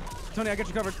destroyed. you. Tony, I got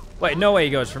you covered. Wait, no way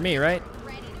he goes for me, right?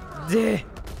 Duh.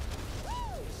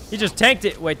 He just tanked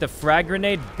it. Wait, the frag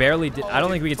grenade barely did. I don't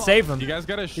think we could save him. You guys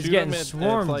gotta shoot him getting at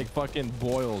swarmed. like fucking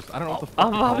boils. I don't know what the fuck.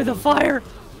 I'm you call Bobby the those. fire.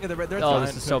 Yeah, they're Oh, giant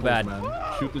this is so Pimples, bad.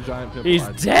 man. Shoot the giant pimple. He's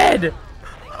dead.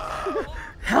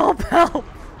 Help! Help!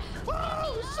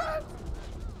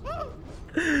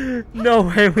 No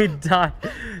way we die.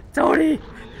 Tony!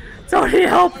 Tony,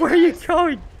 help! Where are you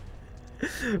going?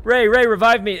 Ray,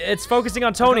 revive me. It's focusing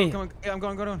on Tony. Yeah, I'm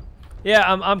going.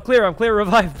 Yeah, I'm clear. I'm clear.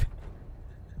 Revive.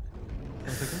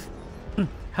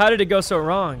 How did it go so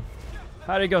wrong?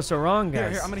 How did it go so wrong,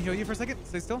 guys? Here, I'm gonna heal you for a second.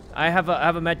 Stay still. I have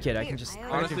a med kit. I can just.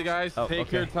 Honestly, guys, Oh, take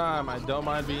okay. your time. I don't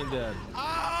mind being dead.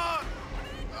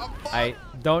 I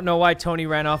don't know why Tony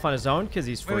ran off on his own, because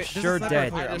he's for Wait, there's a sure sniper dead.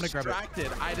 rifle here. I'm gonna grab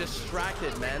it. I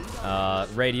distracted, man.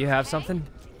 Ray, do you have something?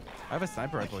 I have a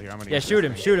sniper rifle here. I'm gonna Yeah, use shoot this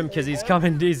him, thing. shoot him, because he's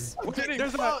coming. He's.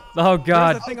 There's a Oh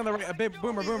God! There's a thing on the right. A big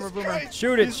boomer.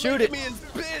 Shoot it, shoot it!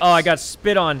 Oh, I got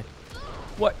spit on.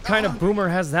 What kind of boomer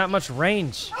has that much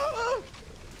range?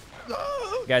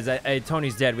 Guys,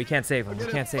 Tony's dead. We can't save him. We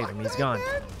can't save him. He's gone.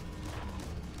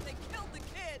 They killed the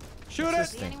kid. Shoot What's it.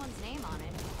 this thing? Anyone's name on it.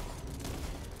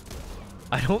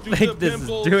 I don't Shoot think the this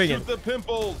pimples, is doing shoot it. the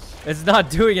pimples. It's not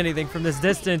doing anything from this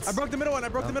distance. I broke the middle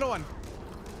one.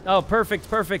 Oh, perfect,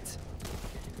 perfect.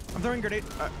 I'm throwing a grenade.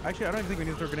 Actually, I don't even think we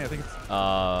need to throw a grenade. I think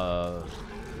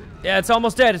it's. Yeah, it's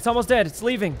almost dead. It's almost dead. It's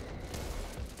leaving.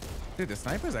 Dude, the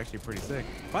sniper's actually pretty sick.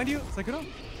 Find you, Sykkuno.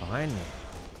 Behind me.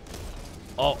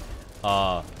 Oh.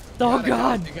 Oh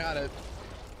God. You got it.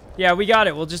 Yeah, we got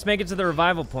it. We'll just make it to the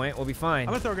revival point. We'll be fine.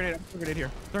 I'm gonna throw a grenade.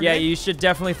 Here. Throw a Yeah, grenade. you should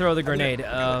definitely throw the grenade.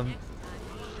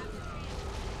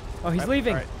 Oh, he's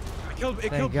leaving. Alright. It killed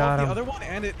Thank both God the him. other one,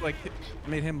 and it like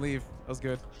made him leave. That was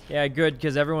good. Yeah, good,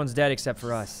 because everyone's dead except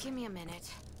for us. Give me a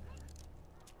minute.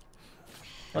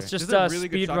 Let's Okay. just There's a really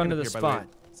good speed run to shotgun the here, by the way.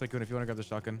 spot. Sykkuno, if you wanna grab the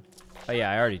shotgun. Oh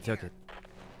yeah, I already took it.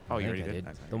 Oh, you I already think I did. did.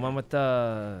 Nice. The one with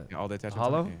the Yeah, all the attachments.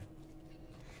 hollow? on it,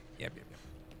 yeah.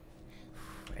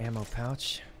 Yep. ammo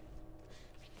pouch.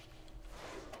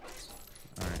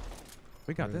 All right.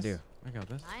 We got What do we this. do? I got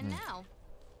this. Mine now.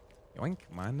 Yoink.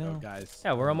 Come on now. Guys.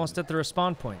 Yeah, we're almost at the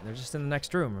respawn point. They're just in the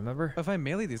next room, remember? If I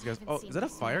melee these guys. Oh, is that a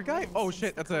fire guy? Oh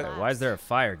shit, that's a. Why is there a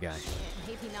fire guy?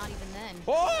 Maybe not even then.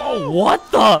 Oh,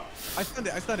 what the? I stunned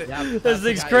it. I stunned it. This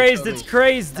thing's crazed. It's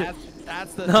crazed.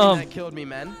 That's the No. thing that killed me,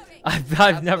 man.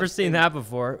 I've never seen that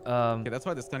before. Okay, that's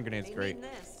why the stun grenade's They great. mean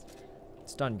this.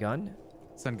 Stun gun.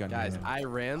 Stun gun. Guys, I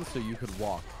ran so you could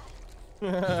walk.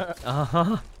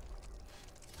 Uh-huh.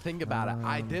 Think about it.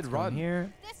 I did run.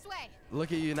 Here. This way.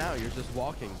 Look at you now. You're just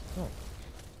walking.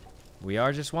 We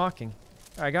are just walking.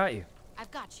 I got you. I've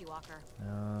got you, Walker.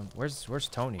 Where's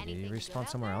Tony? Did he Anything good respawn out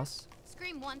somewhere there? else?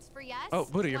 Scream once for yes. Oh,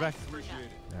 Buddha, you're back. twice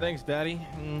for no. Thanks, Daddy.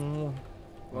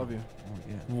 Love you.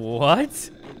 What?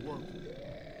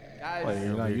 Guys, Wait,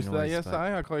 you're not weird used to that noise, yet, but- Si?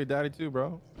 I'll call you Daddy too,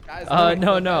 bro. guys, No.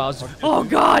 I was just, oh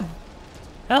God!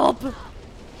 Help!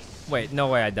 Wait, no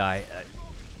way I die.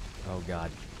 Oh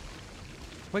God.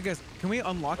 Wait, guys, can we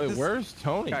unlock Wait, this? where's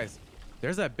Tony? Guys,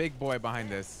 there's that big boy behind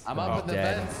this. I'm up in the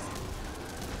dead. vents.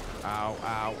 Ow,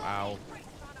 ow, ow.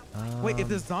 Wait, if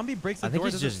the zombie breaks the I think door,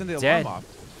 he's does it just send the dead. alarm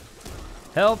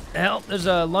off? Help! Help! There's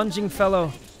a lunging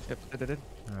fellow. Yep, I did it.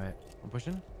 All right. I'm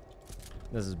pushing.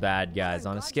 This is bad, guys.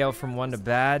 On a scale from 1 to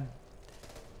bad,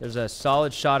 there's a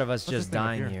solid shot of us What's this just thing up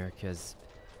dying here? here because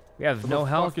we have Where no the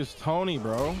health. fuck is Tony,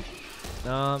 bro?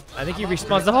 I think he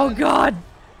respawns. Oh God!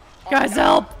 Guys,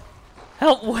 help!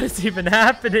 Help! What is even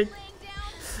happening?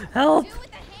 Help! Do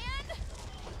with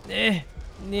the hand.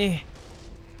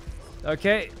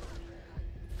 Okay.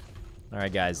 All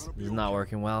right, guys. This is not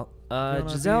working well. Gonna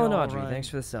Giselle and be Audrey, alright. thanks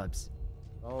for the subs.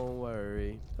 Don't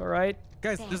worry. All right.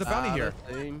 Guys, there's a bounty here.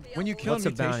 Thing. When you kill What's a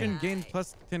a mutation, bounty? gain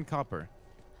plus 10 copper.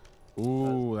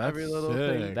 Ooh, that's Every little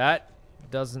thing. sick. That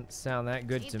doesn't sound that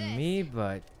good to Need this. me,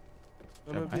 but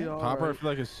Gonna be Copper, I alright. feel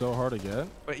like it's so hard to get.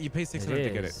 But you pay 600 to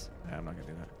get it. is. Yeah, I'm not gonna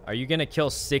do that. are you gonna kill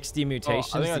 60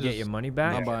 mutations I to get just- your money I'm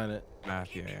back? buying it. Nah,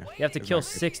 yeah. You have to kill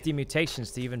Exactly. 60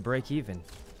 mutations to even break even.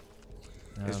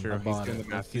 It's true. I He's bought doing it. the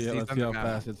math. Let's see He's done how the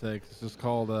math. fast it takes. It's just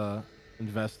called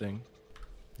investing.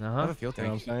 I have a field You know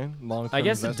what I'm tank. saying? Long-term I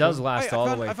guess it investment. does last Hey, all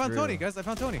the way I found through. Tony, guys. I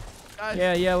found Tony.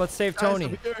 Guys, Yeah, let's save guys, Tony.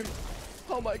 I'm here.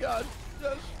 Oh my god.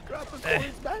 Just grab the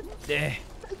coins, man. Eh.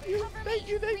 Thank you. Thank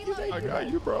you. Thank you. Thank you. I got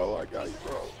you, bro. I got you,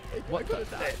 bro. Thank you. What I could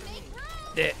have died.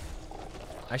 Eh.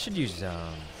 I should use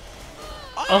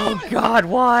Oh God,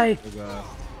 why?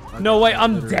 No way,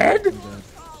 I'm dead?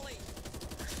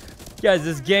 Guys,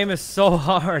 this game is so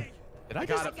hard. I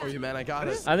got it for you, man. I got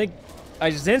it. I think I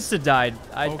just insta-died.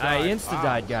 I God.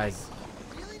 insta-died, guys.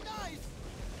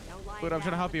 But I'm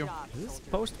trying to help you. Is this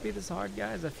supposed to be this hard,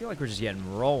 guys? I feel like we're just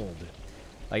getting rolled.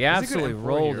 Like, There's a good absolutely M4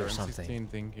 rolled here, or something. M16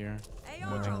 thing here.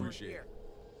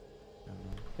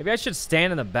 Maybe I should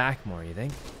stand in the back more, you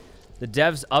think? The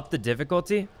devs upped the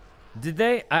difficulty? Did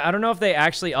they? I don't know if they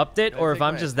actually upped it or if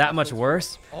I'm just that much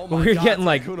worse. Oh But my we're God, getting,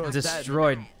 like, Sykkuno's dead.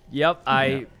 destroyed. Yep,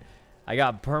 I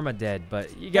got perma-dead,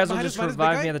 but you guys will behind just us, big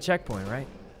revive guy. me at the checkpoint, right?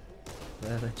 The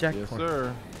Yes, checkpoint.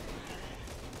 sir.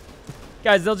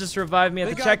 Guys, they'll just revive me at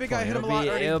Big the guy, big guy, checkpoint. hit him a lot,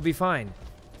 Ernie. It'll be fine.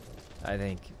 I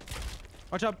think.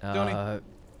 Watch out, Tony.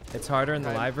 It's harder in the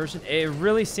Okay. live version. It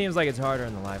really seems like it's harder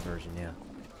in the live version, yeah.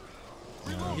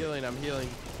 I'm healing. I'm healing.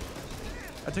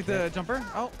 I took the jumper.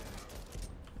 Oh.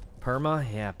 Perma?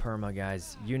 Yeah, perma,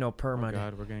 guys. You know perma. Oh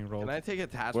God, we're getting rolled. Can I take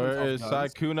attachments Where off is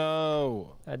guns? Sykkuno?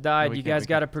 I died. we You can't, guys we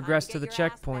got to can't. progress to the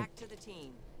checkpoint.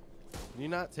 Can you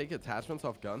not take attachments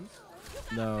off guns?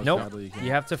 No, Nope. sadly you can't.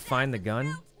 You have to find the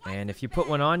gun, and if you put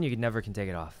one on, you never can take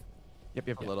it off. Yep,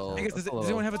 yep. A little. Hey, guys, does a little-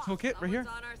 anyone have a toolkit right here?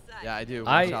 Yeah, I do.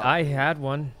 Watch out. I had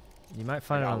one. You might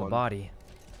find it got on the one. body.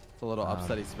 It's a little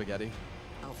upsetty spaghetti.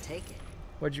 I'll take it.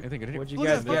 What'd you Anything good here? What'd you Look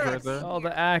guys at get? that right there. Oh,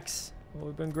 the axe. Oh,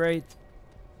 we've been great.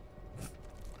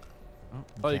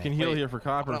 Oh, you can heal Wait. here for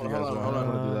copper if Hold you on, guys hold on, want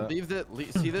hold to do on. that.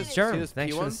 Leave the. See this? Sure. See this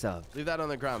Thanks for P1? the sub. Leave that on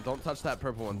the ground. Don't touch that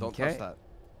purple one. Don't Okay. touch that.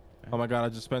 Oh my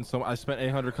god, I spent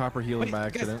 800 copper healing Wait, by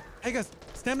guys, accident. hey guys,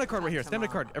 stamina card right here.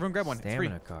 Stamina card. Everyone grab one. It's free.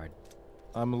 Stamina card.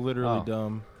 I'm literally Oh.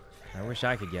 dumb. I wish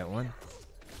I could get one.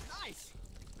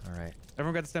 All right.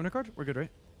 Everyone got the stamina card? We're good, right?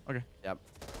 Okay. Yep.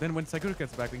 Then when Sykkuno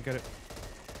gets back, we can get it.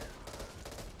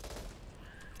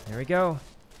 Here we go.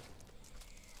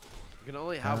 You can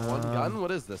only have one gun.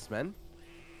 What is this, man?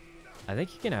 I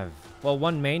think you can have, well,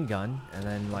 one main gun and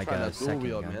then like Trying a to dual second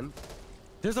wield, gun. man.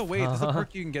 There's a way. There's a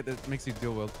perk you can get that makes you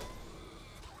dual wield.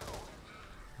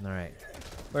 All right.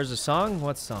 Where's the song?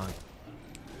 What song?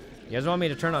 You guys want me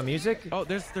to turn on music? Oh,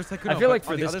 there's Sykkuno. I feel like but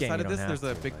for on the this other game side you of this, don't there's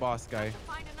have a to, big but- boss guy.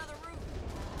 Find another route.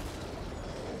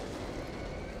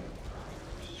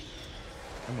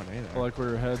 I like where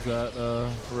your head's at,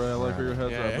 Ray. I like where your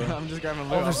head's at, bro. I'm just grabbing.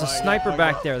 Oh, there's a sniper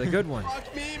back there, the good one.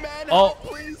 Fuck me, man. Oh. Help,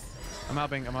 please. I'm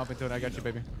helping, Tony. I got you,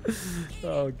 baby.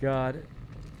 Oh God.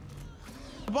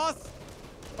 The boss!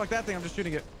 Fuck that thing. I'm just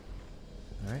shooting it.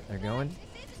 All right, they're going.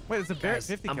 Wait, it's a Barrett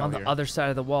 50 I'm cal on the here. other side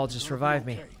of the wall. Just revive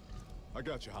me. I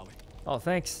got you, Holly. Oh,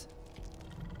 thanks.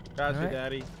 Got you, Alright.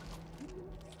 daddy.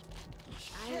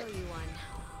 I owe you one.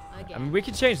 I Again. mean, we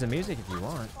can change the music if you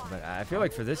want, but I feel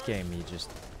like for this game, you just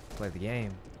play the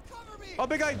game. Oh,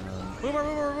 big guy!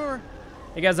 Boomer!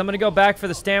 Hey guys, I'm gonna go back for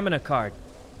the stamina card.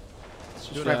 It's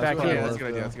just Dude, right back Oh, here. yeah, that's a good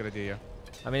idea. That's a good idea.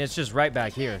 Yeah. I mean, it's just right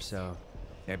back here. So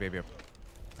Yeah, baby.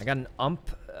 I got an ump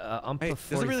Hey, of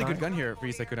there's a really good 45. gun here for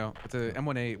you, Sykkuno. It's a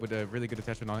M1A with a really good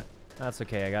attachment on it. That's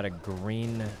okay. I got a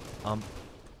green ump.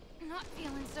 I'm not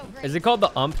feeling so great. Is it called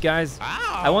the ump, guys?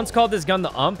 I once called this gun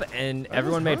the ump, and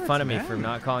everyone made hurts, fun of me for man.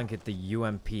 not calling it the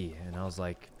UMP, and I was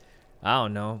like, I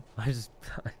don't know. I just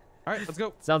All right, let's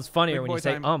go. sounds funnier Big when boy you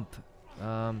say time. ump.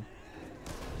 Yeah.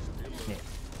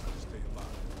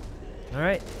 All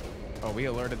right. Oh, we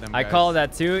alerted them. I guys. call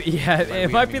that too. Yeah, it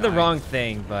we might have be the nine. wrong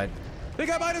thing, but Big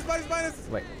guy, minus.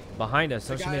 wait, behind us.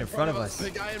 Don't you mean in front of us? The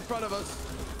guy in front of us.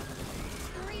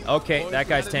 Okay, Boys, that we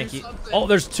guy's gotta do tanky. something. Oh,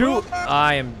 there's two.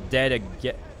 I am dead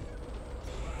again.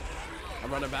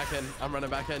 I'm running back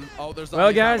in. Oh, there's Well,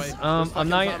 zombies that guys, way. There's I'm fucking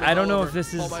not. zombies I don't all know over. if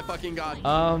this is. Oh my fucking god.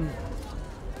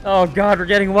 Oh God, we're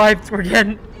getting wiped. We're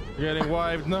getting. You're getting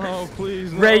wiped. No,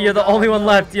 please. Ray, no, you're the God, only one no,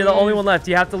 left. You're the only please. one left.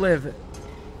 You have to live.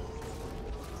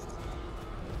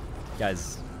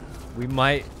 Guys, we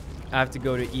might have to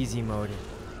go to easy mode.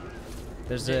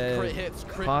 There's Get a crit hits,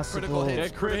 critical possible.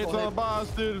 hits. Get crit hits critical on the hit. boss,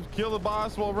 dude. Kill the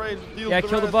boss while Ray deals Yeah, the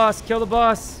kill the rest. boss. Kill the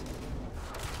boss.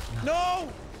 No!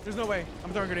 There's no way.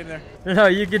 I'm throwing a grenade in there. No,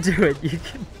 you can do it. You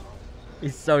can.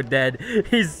 He's so dead.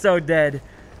 He's so dead.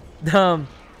 Okay.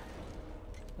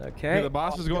 Yeah, the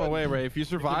boss is going good. away, Ray. If you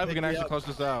survive, we pick can me actually up. close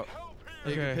this out.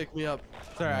 You can Okay. pick me up.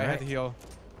 Sorry, I had Alright. to heal.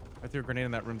 I threw a grenade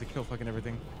in that room to kill fucking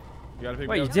everything. You gotta pick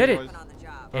Wait, me you up, did it. boys. On the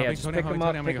job. Yeah, Big just Tony, pick Tony, him Tony,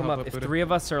 up. I'm Pick gonna him help up. If Buddha. 3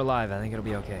 of us are alive, I think it'll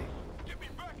be okay. Get me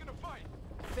back in the fight.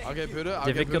 Okay, Buddha. I'll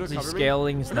get Buddha, Difficulty cover me.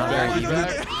 scaling is not very even.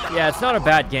 Yeah, it's not a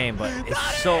bad game, but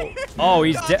it's so. Oh,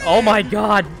 he's dead. Oh my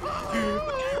God.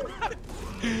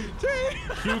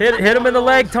 Hit him in the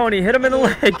leg, Tony. Hit him in the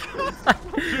leg.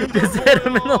 Just hit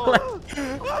him in the leg.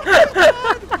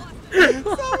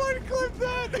 Someone clip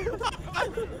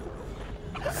that.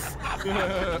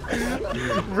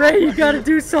 Ray, you gotta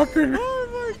do something. Oh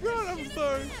my God, I'm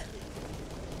sorry.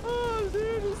 Oh,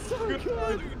 dude, it's so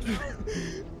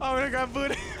good. Oh, I got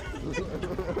booted.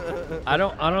 I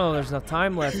don't know. There's enough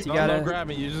time left. You gotta. Don't grab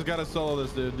me. You just gotta solo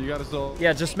this, dude. You gotta solo.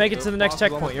 Yeah, just make it to the next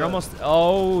checkpoint. You're almost.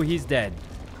 Oh, he's dead.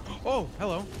 Oh,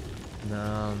 hello.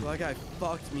 No. That guy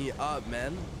fucked me up,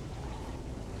 man.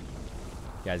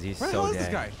 Guys, he's Where the so hell is dead.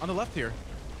 this guy? On the left here.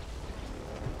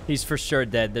 He's for sure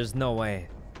dead. There's no way.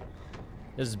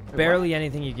 There's barely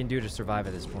anything you can do to survive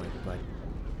at this point, but.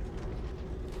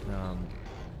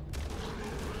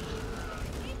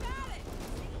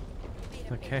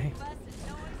 Okay.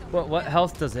 What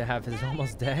health does it have? Is it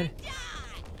almost dead?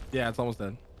 Yeah, it's almost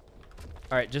dead.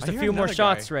 All right, just I a hear few more another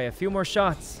shots, guy. Ray. A few more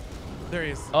shots. There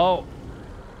he is. Oh,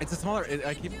 It's a smaller.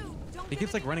 He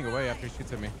keeps like running away after he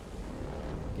shoots at me.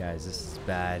 guys, this is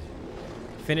bad.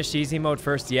 Finish easy mode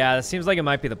first. Yeah, it seems like it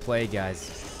might be the play,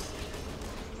 guys.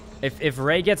 If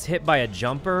Ray gets hit by a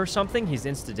jumper or something, he's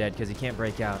insta dead because he can't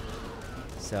break out.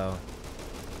 So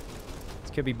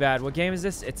this could be bad. What game is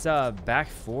this? It's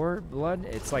Back4Blood.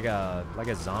 It's like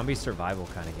a zombie survival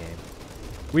kind of game.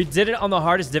 We did it on the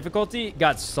hardest difficulty.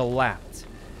 Got slapped.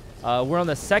 We're on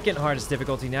the second hardest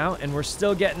difficulty now, and we're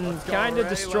still getting kind of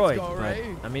destroyed. But,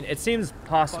 I mean, it seems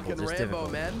possible. Fucking Just Rambo,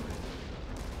 difficult. man.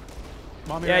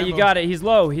 Mommy Yeah, you Rambo. got it. He's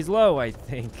low. He's low, I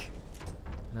think.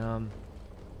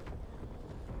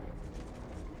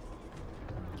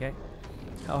 Okay.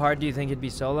 How hard do you think it'd be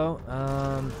solo?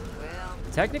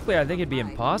 Technically, I think it'd be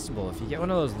impossible. If you get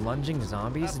one of those lunging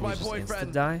zombies and you just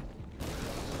insta-die,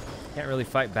 can't really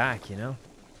fight back, you know?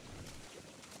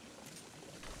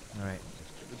 All right.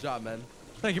 Good job, man.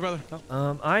 Thank you, brother.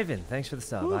 Ivan, thanks for the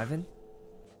sub, Ivan.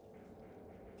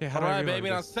 Okay, how All do I right, reload baby,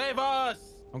 now this? save us.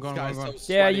 I'm going. This I'm guy's going.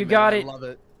 so Yeah, sweaty, you man. got I it. love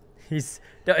it.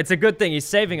 No, it's a good thing. He's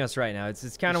saving us right now.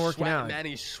 It's kind of He's working sweating, out. man.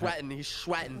 He's sweating. He's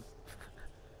sweating.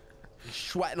 He's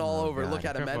sweating all over. God. Look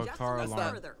at him, man. Careful, car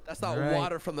alarm. That's not Right.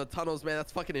 water from the tunnels, man.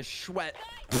 That's fucking his sweat.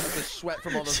 That's the sweat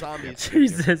from all the zombies.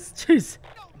 Jesus, jeez.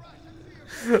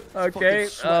 Fucking Okay,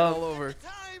 sweat all over.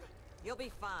 You'll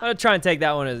be fine. I'm gonna try and take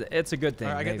that one as it's a good thing.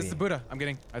 All right, I get this maybe. is Buddha. I'm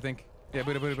getting. I think. Yeah,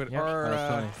 Buddha. Yeah. Or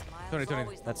That's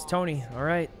Tony. That's Tony. All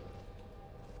right.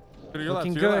 To your left,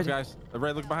 Looking to your left, good. guys.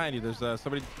 Right, look behind you. There's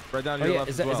somebody right down to Oh your yeah,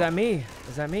 left is as well. that me?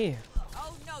 Is that me?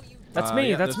 Oh no, you. That's me.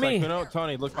 Yeah, That's there's me. Sykkuno.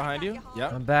 Tony, look behind you.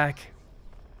 Yep. I'm back.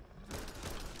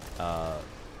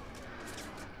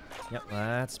 Yep,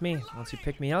 that's me. Once you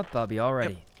pick me up, I'll be all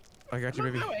ready. I got you,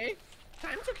 baby.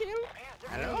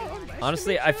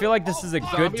 Honestly, I feel like this is a good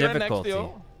Zombie right next to difficulty.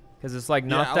 you. Because it's like Yeah,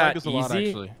 not I like that this a lot, easy,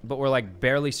 actually. but we're like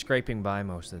barely scraping by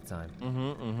most of the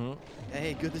time.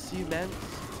 Hey, good to see you, man.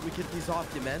 We get these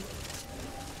off you, man.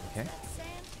 Okay.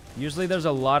 Usually there's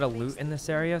a lot of loot in this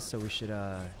area, so we should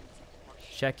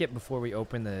check it before we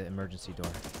open the emergency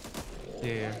door.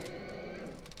 Yeah.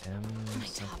 My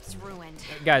top's ruined.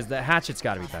 Guys, the hatchet's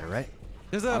got to be better, right?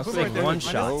 There's a Honestly, food right there. one Mine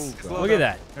shot. is slowed Look at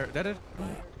up. that. That it?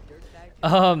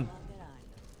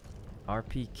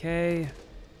 RPK.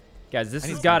 Guys, this I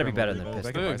has need got to some be better ammo than reloads.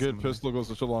 I pistol. can A buy good some. pistol goes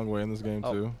such a long way in this game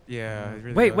too. Yeah. It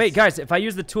really Wait, does. guys, if I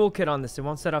use the toolkit on this, it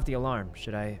won't set off the alarm.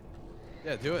 Should I?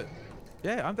 Yeah, do it.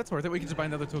 Yeah, that's worth it. We can just buy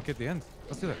another toolkit at the end.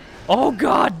 Let's do that. Oh,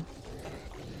 God.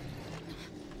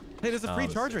 Hey, there's a free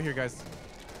this- charger here, guys.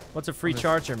 What's a free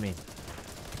charger mean?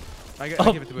 I give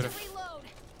it to Buddha. Reload.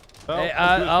 Oh, Hey,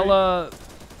 that's good. I'll,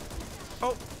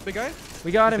 Oh, big guy?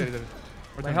 we got He said him. he did it.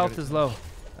 Or My Tony health did it. is low. Me.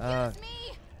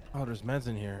 Oh, there's meds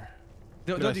in here.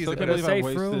 Don't Dude, I use still it. can't Go believe to I safe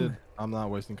wasted. room. I'm not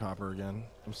wasting copper again.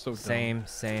 I'm so dumb.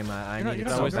 Same. I You're not- need you're it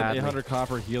not so I wasted badly. 800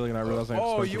 copper healing, and I realized I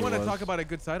Oh, you want to talk about a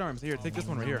good sidearms? Here, take this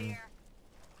one right here.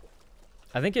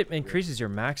 I think it increases your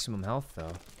maximum health,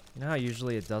 though. You know how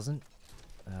usually it doesn't?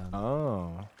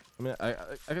 Oh. I mean, I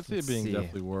can see it Let's being see.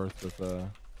 definitely worth with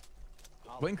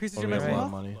What increases oh, your we have a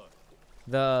maximum lot of health? money.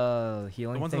 The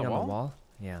healing ones thing on on the the wall? wall?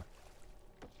 Yeah.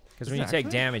 Because Is when it you take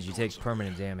actually? damage, you take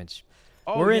permanent damage.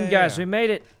 Oh, We're yeah, in, guys. yeah. We made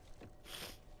it.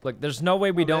 Look, there's no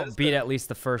way we man, don't it's beat the- at least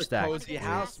the first act. Cozy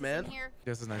house, man. Here.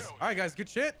 This is nice. All right, guys, good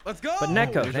shit. Let's go. But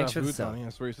Neko, Deja thanks for the vu, sub. Tony. I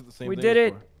swear you said the same We thing did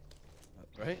it.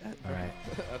 before. Right? All right.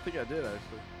 I think I did,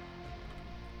 actually.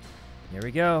 Here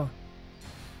we go.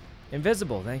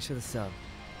 Invisible, thanks for the sub.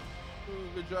 Ooh,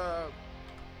 good job.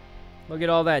 Look at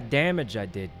all that damage I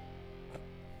did.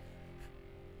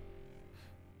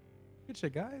 Good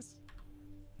shit, guys.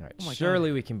 All right, Oh my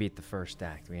surely we can beat the first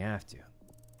act. We have to.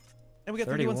 And we got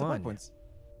 31 supply 31. points.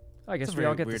 I guess a we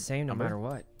all very get the weird same no number. matter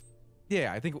what.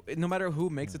 Yeah, I think no matter who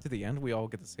makes it to the end, we all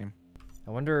get the same.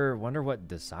 I wonder what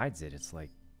decides it. It's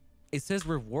like It says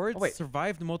rewards wait.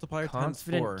 survived multiplier times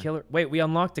 4. confident killer. Wait, we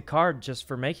unlocked a card just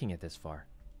for making it this far.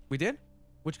 We did?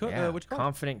 Which card? Yeah, Which card?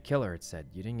 confident killer. It said.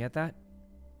 You didn't get that?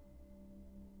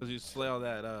 Cause you slay all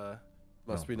that.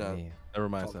 Must Oh, be not. me. Never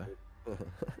mind. Say.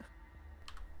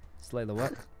 Slay the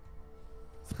what?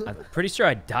 I'm pretty sure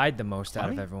I died the most out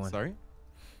of Tommy? everyone. Sorry.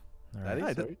 All right.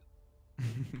 Daddy, Sorry.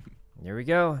 Here we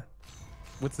go.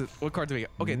 What card do we get?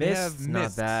 Okay, they have Mist, not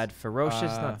Mist. bad. Ferocious,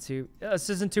 not too. This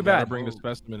isn't too You gotta bad. bring the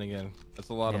specimen again. That's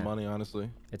a lot of Yeah. money, honestly.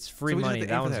 It's free So we just have money. to aim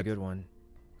That for one's the a head. good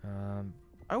one.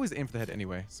 I always aim for the head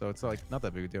anyway, so it's like not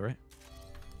that big a deal, right?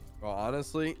 Well,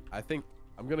 honestly, I think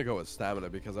I'm gonna go with stamina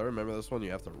because I remember this one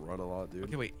you have to run a lot, dude.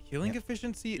 Okay, wait. Healing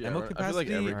efficiency, ammo I feel capacity, like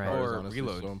every Alright. card is or honestly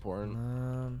reload? so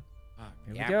important.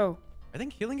 Here Yeah. we go. I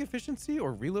think healing efficiency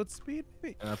or reload speed.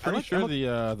 Maybe. And I'm I pretty like sure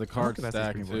ammo- the cards capacity's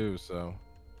stack pretty too. So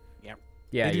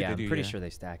Yeah, They do, yeah. they I'm do, pretty yeah. sure they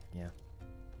stack. Yeah.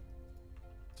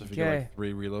 if you get Okay. like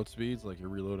 3 reload speeds, like you're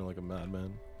reloading like a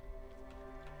madman.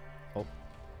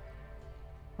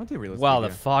 I'll do reload Wow, speed,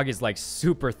 the yeah. fog is like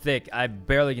super thick. I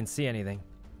barely can see anything.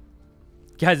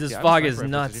 Guys, this Yeah, I'm fog just is trying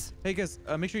for nuts. efficiency. Hey guys,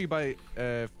 make sure you buy.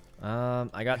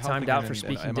 I got health timed again out for and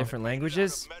speaking ammo. different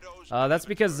languages. That's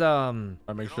because I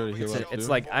make sure to heal up it's too.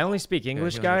 like I only speak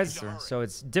English, healing guys, officer. so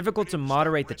it's difficult to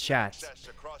moderate the chat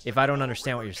if I don't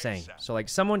understand what you're saying. So like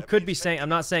someone could be saying, I'm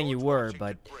not saying you were,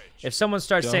 but if someone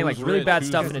starts saying like who's really rich? bad Who's-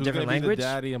 stuff in a who's different gonna be the language,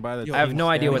 daddy and buy the I have team no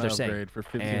idea what stamina they're saying. upgrade for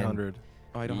 1500.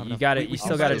 Oh, I don't have you enough. got We- it. You we still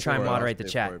can got to buy try and for it. moderate the I'll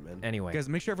pay chat for it, man. anyway. Guys,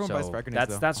 make sure everyone buys So frag grenades,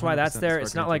 that's though. that's why that's 100% there. frag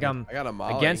It's not grenades like are good. I'm I got a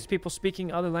molly. against people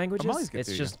speaking other languages. Molly's good It's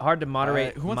too, just yeah. hard to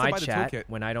moderate who wants to my buy the chat toolkit?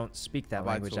 when I don't speak that I'll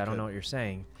buy language. I don't toolkit. know what you're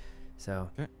saying. So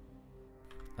Okay.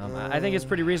 I think it's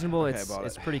pretty reasonable. Okay, It's bought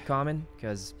it's it. pretty common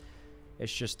because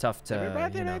it's just tough to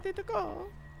to go.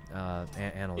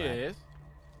 analyze.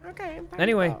 Okay.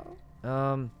 Anyway,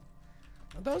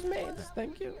 Those maids,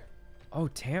 thank you. oh,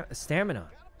 stamina.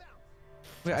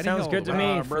 Wait, I didn't Sounds know good to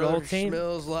about- me for the whole team.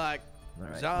 Smells like All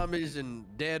right. zombies and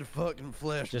dead fucking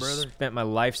flesh, Just brother. spent my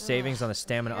life savings on a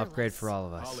stamina upgrade for all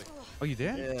of us. Oh, you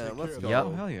did? Yeah, let's go. Yep.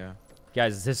 Oh, hell yeah.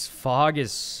 Guys, this fog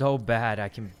is so bad. I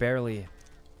can barely.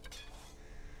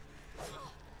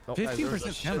 Oh,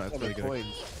 15% stamina. That's pretty good.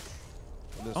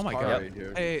 Oh my car god. right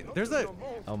here. Hey, there's a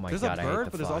oh my there's god, a I hate bird,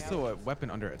 the but there's fog. also a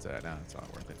weapon under it. So no, it's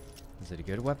not worth it. Is it a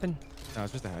good weapon? No,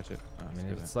 it's just a hatchet. Oh, I mean,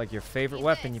 screw if it's that. like your favorite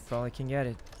weapon, you probably can get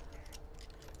it.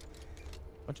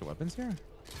 Bunch of weapons here.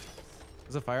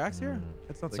 There's a fire axe here.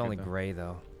 That's not It's that only good, though. gray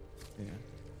though. Yeah.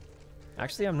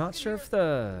 Actually, I'm not sure if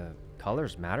the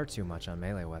colors matter too much on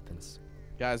melee weapons.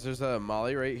 Guys, there's a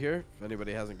molly right here. If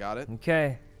anybody hasn't got it.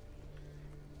 Okay.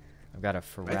 I've got a I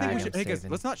think frag. we I'm should. Hey guys,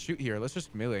 saving. let's not shoot here. Let's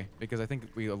just melee because I think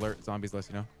we alert zombies less.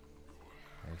 You know.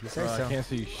 If you say I so. can't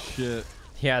see shit.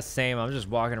 Yeah, same. I'm just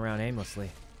walking around aimlessly.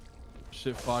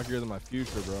 Shit foggier than my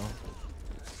future,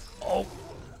 bro.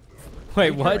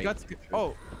 Wait, what?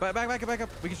 Oh, back up.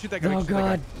 We can shoot that guy. we Oh can shoot that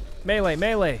guy. god. Melee,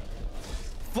 melee.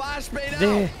 Flashbang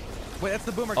There. Wait, that's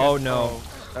the boomer. Oh, guy. no.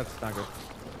 That's not good.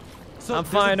 So I'm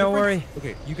there's a fine, don't difference-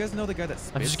 worry. Okay, you guys know the guy that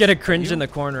I'm just spits gonna at cringe you? in the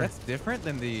corner. That's different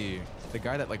than the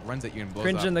guy that like runs at you and blows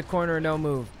Cringe up. in the corner, no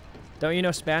move. Don't you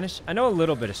know Spanish? I know a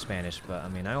little bit of Spanish, but I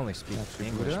mean, I only speak That's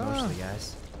English good. mostly,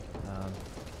 guys.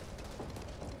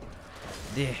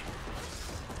 Yeah.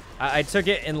 I took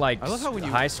it in like I love how when you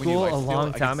high when you school life a steal, long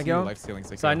I can time see you ago. life stealing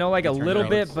So I Sykkuno. know like a You turn little around.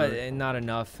 bit, but not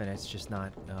enough, and it's just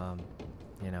not,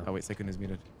 you know. Oh wait, Sykkuno is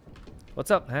muted.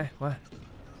 What's up? Huh? What?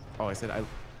 Oh, I said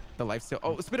the life steal.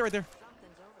 Oh, spit it right there.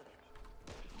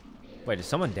 Wait, is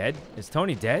someone dead? Is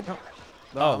Tony dead? No.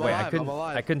 No, Oh I'm wait, alive, I'm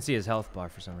alive. I couldn't see his health bar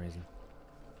for some reason.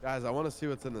 Guys, I want to see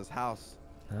what's in this house.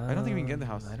 I don't think we can get in the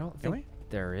house. I don't Can think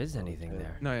there is anything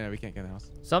there. No, we can't get in the house.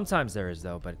 Sometimes there is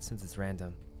though, but since it's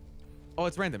random. Oh,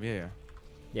 it's random. Yeah.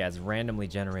 Yeah, it's randomly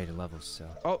generated levels, so.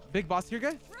 Oh, big boss here,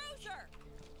 guy.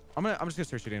 I'm just gonna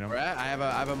start shooting him. All right, I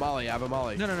have a molly.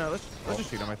 No. Let's just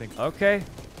shoot him. I think. Okay.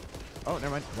 Oh, never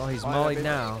mind. Well, he's Oh, yeah, mollied baby.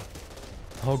 now.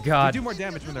 Oh They god. do more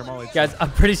damage when they're mollied. Guys,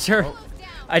 I'm pretty sure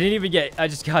I didn't even get. I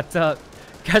just got.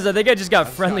 Guys, I think I just got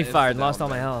friendly got fired and instant lost all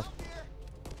my down, health.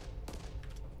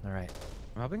 All right.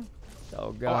 I'm helping. Oh Oh,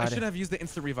 I god. should have used the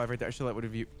instant revive right there. I should let would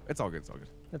have you. It's all good. It's all good.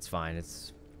 That's fine.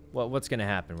 It's what's gonna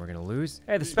happen? We're gonna lose.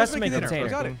 Hey, the Specimen specimen container. container. We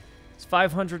got it. It's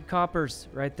 500 coppers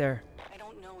right there. I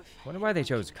don't know if Wonder why they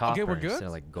chose copper we're good? instead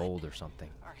of like gold or something.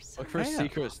 Look for Yeah.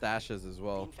 secret stashes as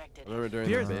well. I remember during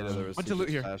Here, the beta there was bunch of loot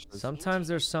secret here. stashes. Sometimes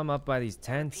there's some up by these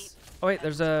tents. Oh wait,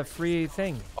 there's a free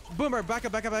thing. Oh, boomer, back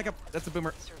up. That's a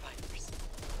boomer. survivors.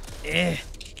 Eh.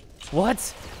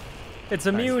 What? It's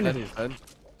immune. Nice, he's dead.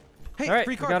 Hey, All right,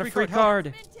 free we card, got a free help.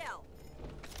 card.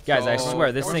 Guys, I So,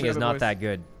 swear this where's thing the is other not boys? that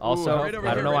good. Ooh, Also, right over I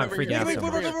don't here, know why right I'm over freaking here. out Wait, so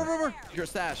wait, much. wait. Your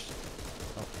stash.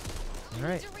 All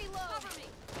right.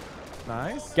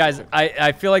 Nice. Guys,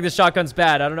 I feel like the shotgun's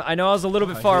bad. I don't know. I know I was a little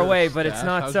bit far I hear away, the but it's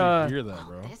stash. not. How'd you hear that,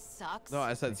 bro? This sucks. No,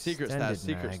 I said secret Extended stash.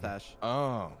 Secret mag. stash.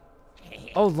 Oh.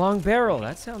 Oh, long barrel.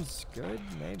 That sounds good.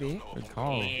 Maybe. Good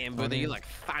call.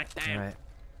 fuck All right.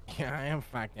 Yeah, I am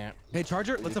fucked up. Hey,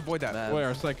 Charger, let's avoid that. Man. Wait,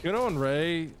 are Sykkuno and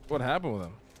Ray? What happened with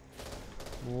them?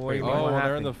 Wait, Oh, what they're in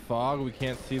happened? the fog. We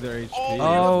can't see their HP.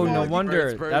 Oh, no Birds,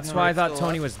 wonder. birds, That's why I birds thought still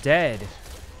Tony alive. was dead.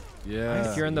 Yeah.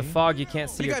 If you're in the fog, you can't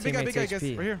see Big your guy, big guy, teammates' big guy, guys.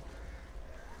 HP. Right here.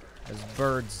 There's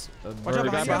birds. Watch out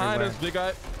Big guy behind behind you. us. Big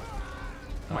guy.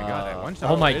 Oh my god, that one shot.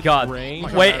 Oh my it's god.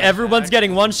 range. Wait, everyone's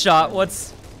getting one shot.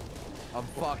 What's... I'm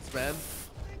fucked, man.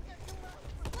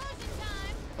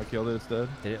 I killed it. It's dead.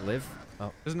 Did it live?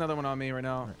 Oh, There's another one on me right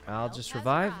now. I'll just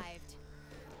revive.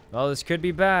 Well, this could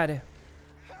be bad.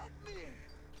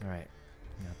 All right.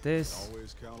 Got this.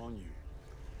 Always count on you.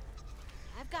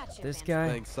 I've got you. This guy.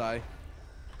 Thanks, Sai.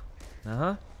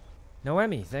 Uh-huh.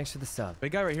 Noemi, thanks for the sub.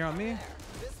 Big guy right here on me.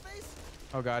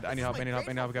 Oh god, I need help, I need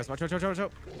help, guys. Watch out.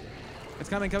 It's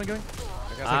coming.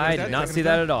 I did not see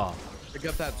that at all. Pick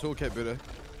up that toolkit, Buddha.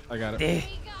 I got it. Eh.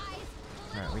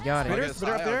 All right, we got Spitter? it.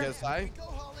 Spitter up there? I'll get Sai.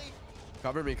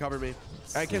 Cover me.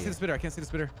 I can't see the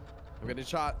spitter. I'm getting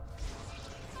shot.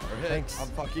 Or hit. Thanks. I'm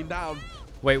fucking down.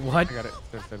 Wait, what? I got it.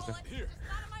 There.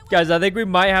 Guys, I think we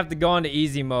might have to go on to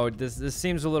easy mode. This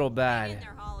seems a little bad.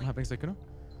 I'm helping Sykkuno.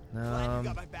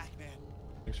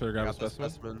 Make sure to grab a Got the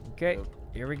specimen. Okay, Yep.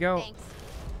 here we go. Thanks.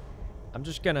 I'm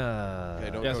just gonna...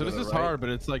 Okay, don't Yeah, go so to this the is right. hard, but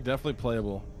it's like definitely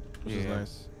playable, which is Yeah.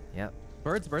 nice. Yep,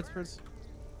 Birds. here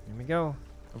we go.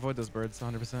 Avoid those birds,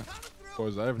 100%.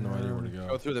 Boys, I have no idea where to Go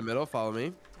go. through the middle. Follow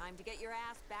me. Time to get your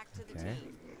ass back to the Okay.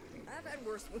 team. I've had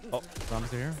worse wounds. Oh.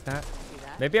 Bombs are here. That. See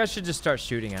that? Maybe I should just start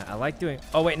shooting at. I like doing...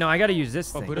 Oh, wait, no, I gotta use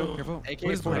this Oh, thing. Buddha, careful.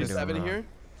 Buddha's behind us. AK-47 wrong? here.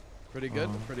 Pretty good.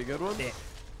 Pretty good one. Did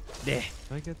Did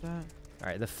I get that? All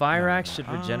right, the fire No, axe no. should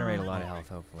regenerate a lot of health,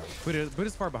 hopefully.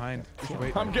 Buddha's far behind. We should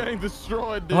wait. I'm getting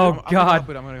destroyed, dude. Oh, I'm gonna God. help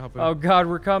Buddha, I'm gonna help Buddha. Oh, God,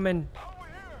 we're coming.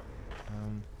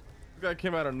 This guy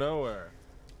came out of nowhere.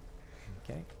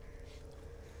 Okay.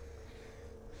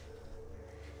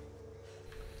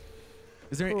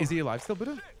 Is he alive still,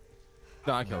 Buddha?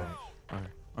 No, I killed him. Okay.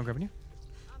 I'm grabbing you.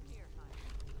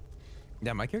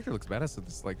 Yeah, my character looks badass with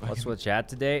this, like... What's with chat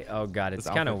today? Oh, God, it's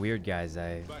This kind of outfit. weird, guys.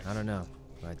 I don't know.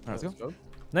 But Alright, let's go.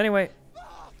 anyway.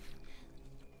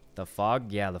 The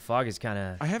fog? Yeah, the fog is kind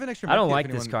of... I have an extra I don't medkit if like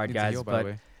this anyone card, needs to guys, heal, by the but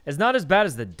way. it's not as bad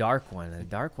as the dark one. The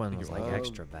dark one was like Um,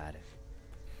 extra bad.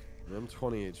 I'm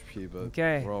 20 HP, but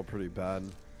Okay. we're all pretty bad.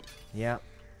 Yeah,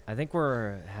 I think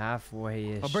we're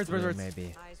halfway-ish. Oh, birds, through, birds.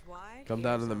 maybe. Eyes wide. Come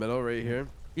down in the middle right here.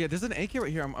 Yeah, there's an AK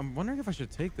right here. I'm wondering if I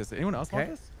should take this. Anyone else want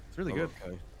Okay. this? It's really Oh, good.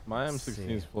 Okay. My Let's M16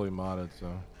 see. is fully modded,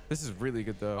 so. This is really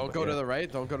good though. Don't but go to yeah. the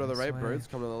right. Don't go to the This right. way. Birds,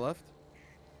 come to the left.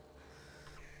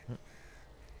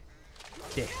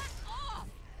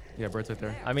 Yeah, birds right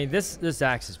there. I mean, this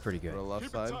axe is pretty Go to good. the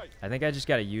left side. I think I just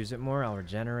gotta use it more. I'll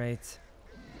regenerate.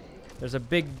 There's a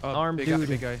big Oh, arm big dude. Guy,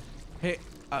 big guy. Hey,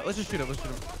 let's just shoot him. Let's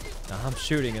shoot him. I'm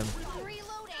shooting him.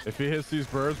 If he hits these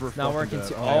birds, we're Not fucking working dead.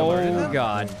 too. yeah, Oh, birds.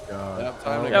 God. God. Yep,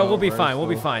 time to Yeah, go. we'll be Birds fine. We'll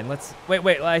be full. fine. Let's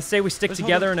wait. I say we stick Let's hold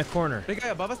together him. in a corner. Big guy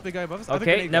above us. Big guy above us. I have a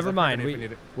Okay, grenade, guys. never I have a mind. grenade if we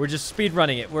need it. We're just speed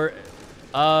running it.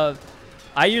 I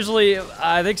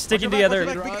think sticking Watch your together.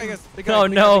 back, watch your back. Big guy, guys. Big guy, Oh,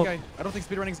 big guy, no. big guy. I don't think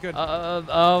speedrunning's good.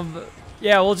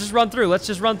 Yeah, we'll just run through. Let's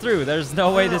just run through. There's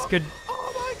no way this could.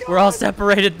 Oh my God. We're all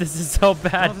separated. This is so I don't know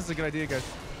if bad. this is a good idea, guys.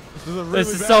 This is, a really This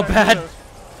is so bad. idea.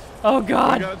 Oh We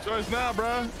God. got a choice now,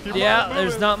 bro. Keep Yeah, on there's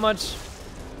moving. not much.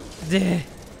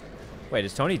 Wait,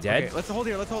 is Tony dead? Okay, let's hold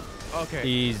here. Let's hold. Okay.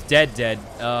 He's dead.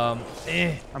 I'm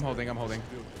holding.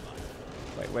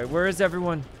 Wait, where is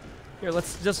everyone? Here,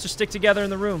 let's just stick together in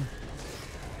the room.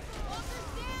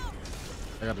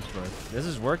 I got destroyed. This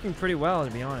is working pretty well,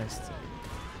 to be honest.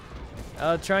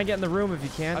 Try and get in the room if you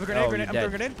can. I have a grenade, Oh, grenade, you're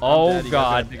I'm dead. throwing a grenade. Oh I'm dead. You guys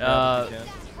God. gotta pick it up if you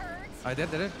can. I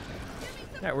did it.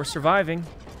 Yeah, we're surviving.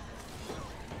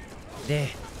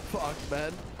 Fuck,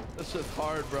 man. This shit's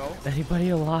hard, bro. Anybody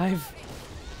alive?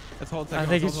 Let's hold. I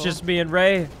think it's just me and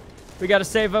Ray. We gotta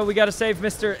save. We gotta save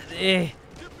Mr.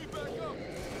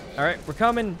 All right, we're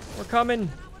coming. We're coming.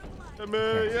 Hey,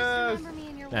 man, yes.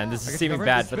 Man, this I is guess seeming cover it.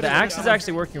 bad, Just but spit the it out. axe is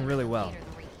actually working really well.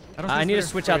 I need to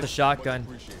switch out the shotgun.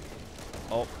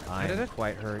 Oh, I did I'm it.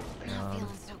 quite hurt. Not feeling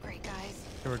so great, guys.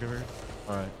 Give her.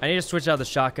 All right. I need to switch out the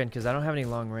shotgun because I don't have any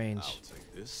long range.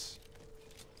 Take this.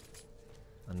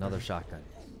 Another shotgun.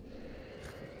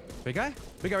 Big guy.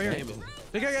 Big guy right here.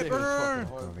 Big guy. This thing is fucking hard.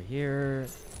 Over here.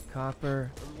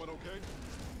 Copper. Everyone okay?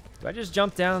 Do I just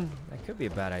jump down? That could be a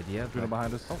bad idea. Shooter But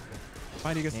behind us.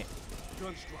 Fine, you guys.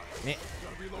 Gun strike. Eh.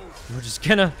 Gotta reload.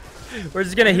 we're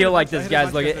just gonna heal like I this, hit a guys.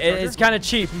 bunch Look, of the charger. it's kind of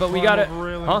cheap, but we Climb gotta. over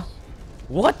railings. Huh?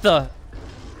 What the?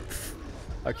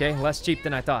 Okay, less cheap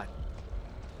than I thought.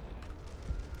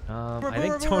 I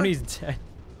think Tony's dead.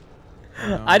 Oh,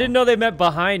 no. I didn't know they meant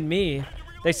behind me.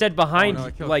 They said behind,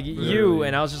 I killed like him. you, Literally.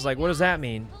 and I was just like, what does that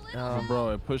mean? Oh,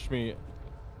 bro, it pushed me.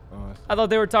 Oh, I thought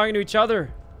they were talking to each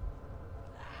other.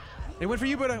 They went for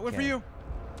you, but I went for Okay. you.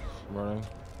 I'm running.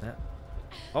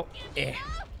 Oh,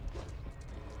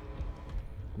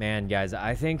 Man, guys,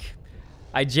 I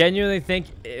genuinely think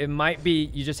it might be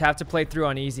you just have to play through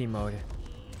on easy mode.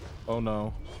 Oh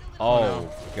no. Oh,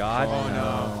 God. Oh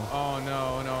no. Oh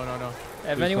no, no, no, no.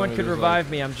 If Please anyone tell me could there's, revive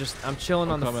me, I'm chilling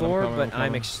on the coming, I'm floor, coming, but I'm coming.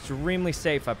 I'm extremely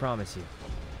safe, I promise you.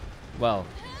 Well,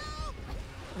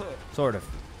 sort of.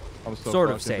 I'm so Sort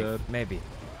of fucking safe, dead. maybe.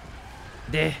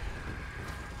 Deh.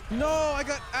 No, I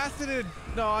got acided.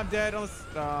 No, I'm dead.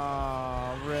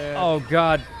 Oh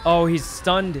God. Oh, he's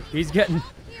stunned. He's getting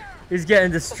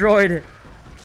destroyed.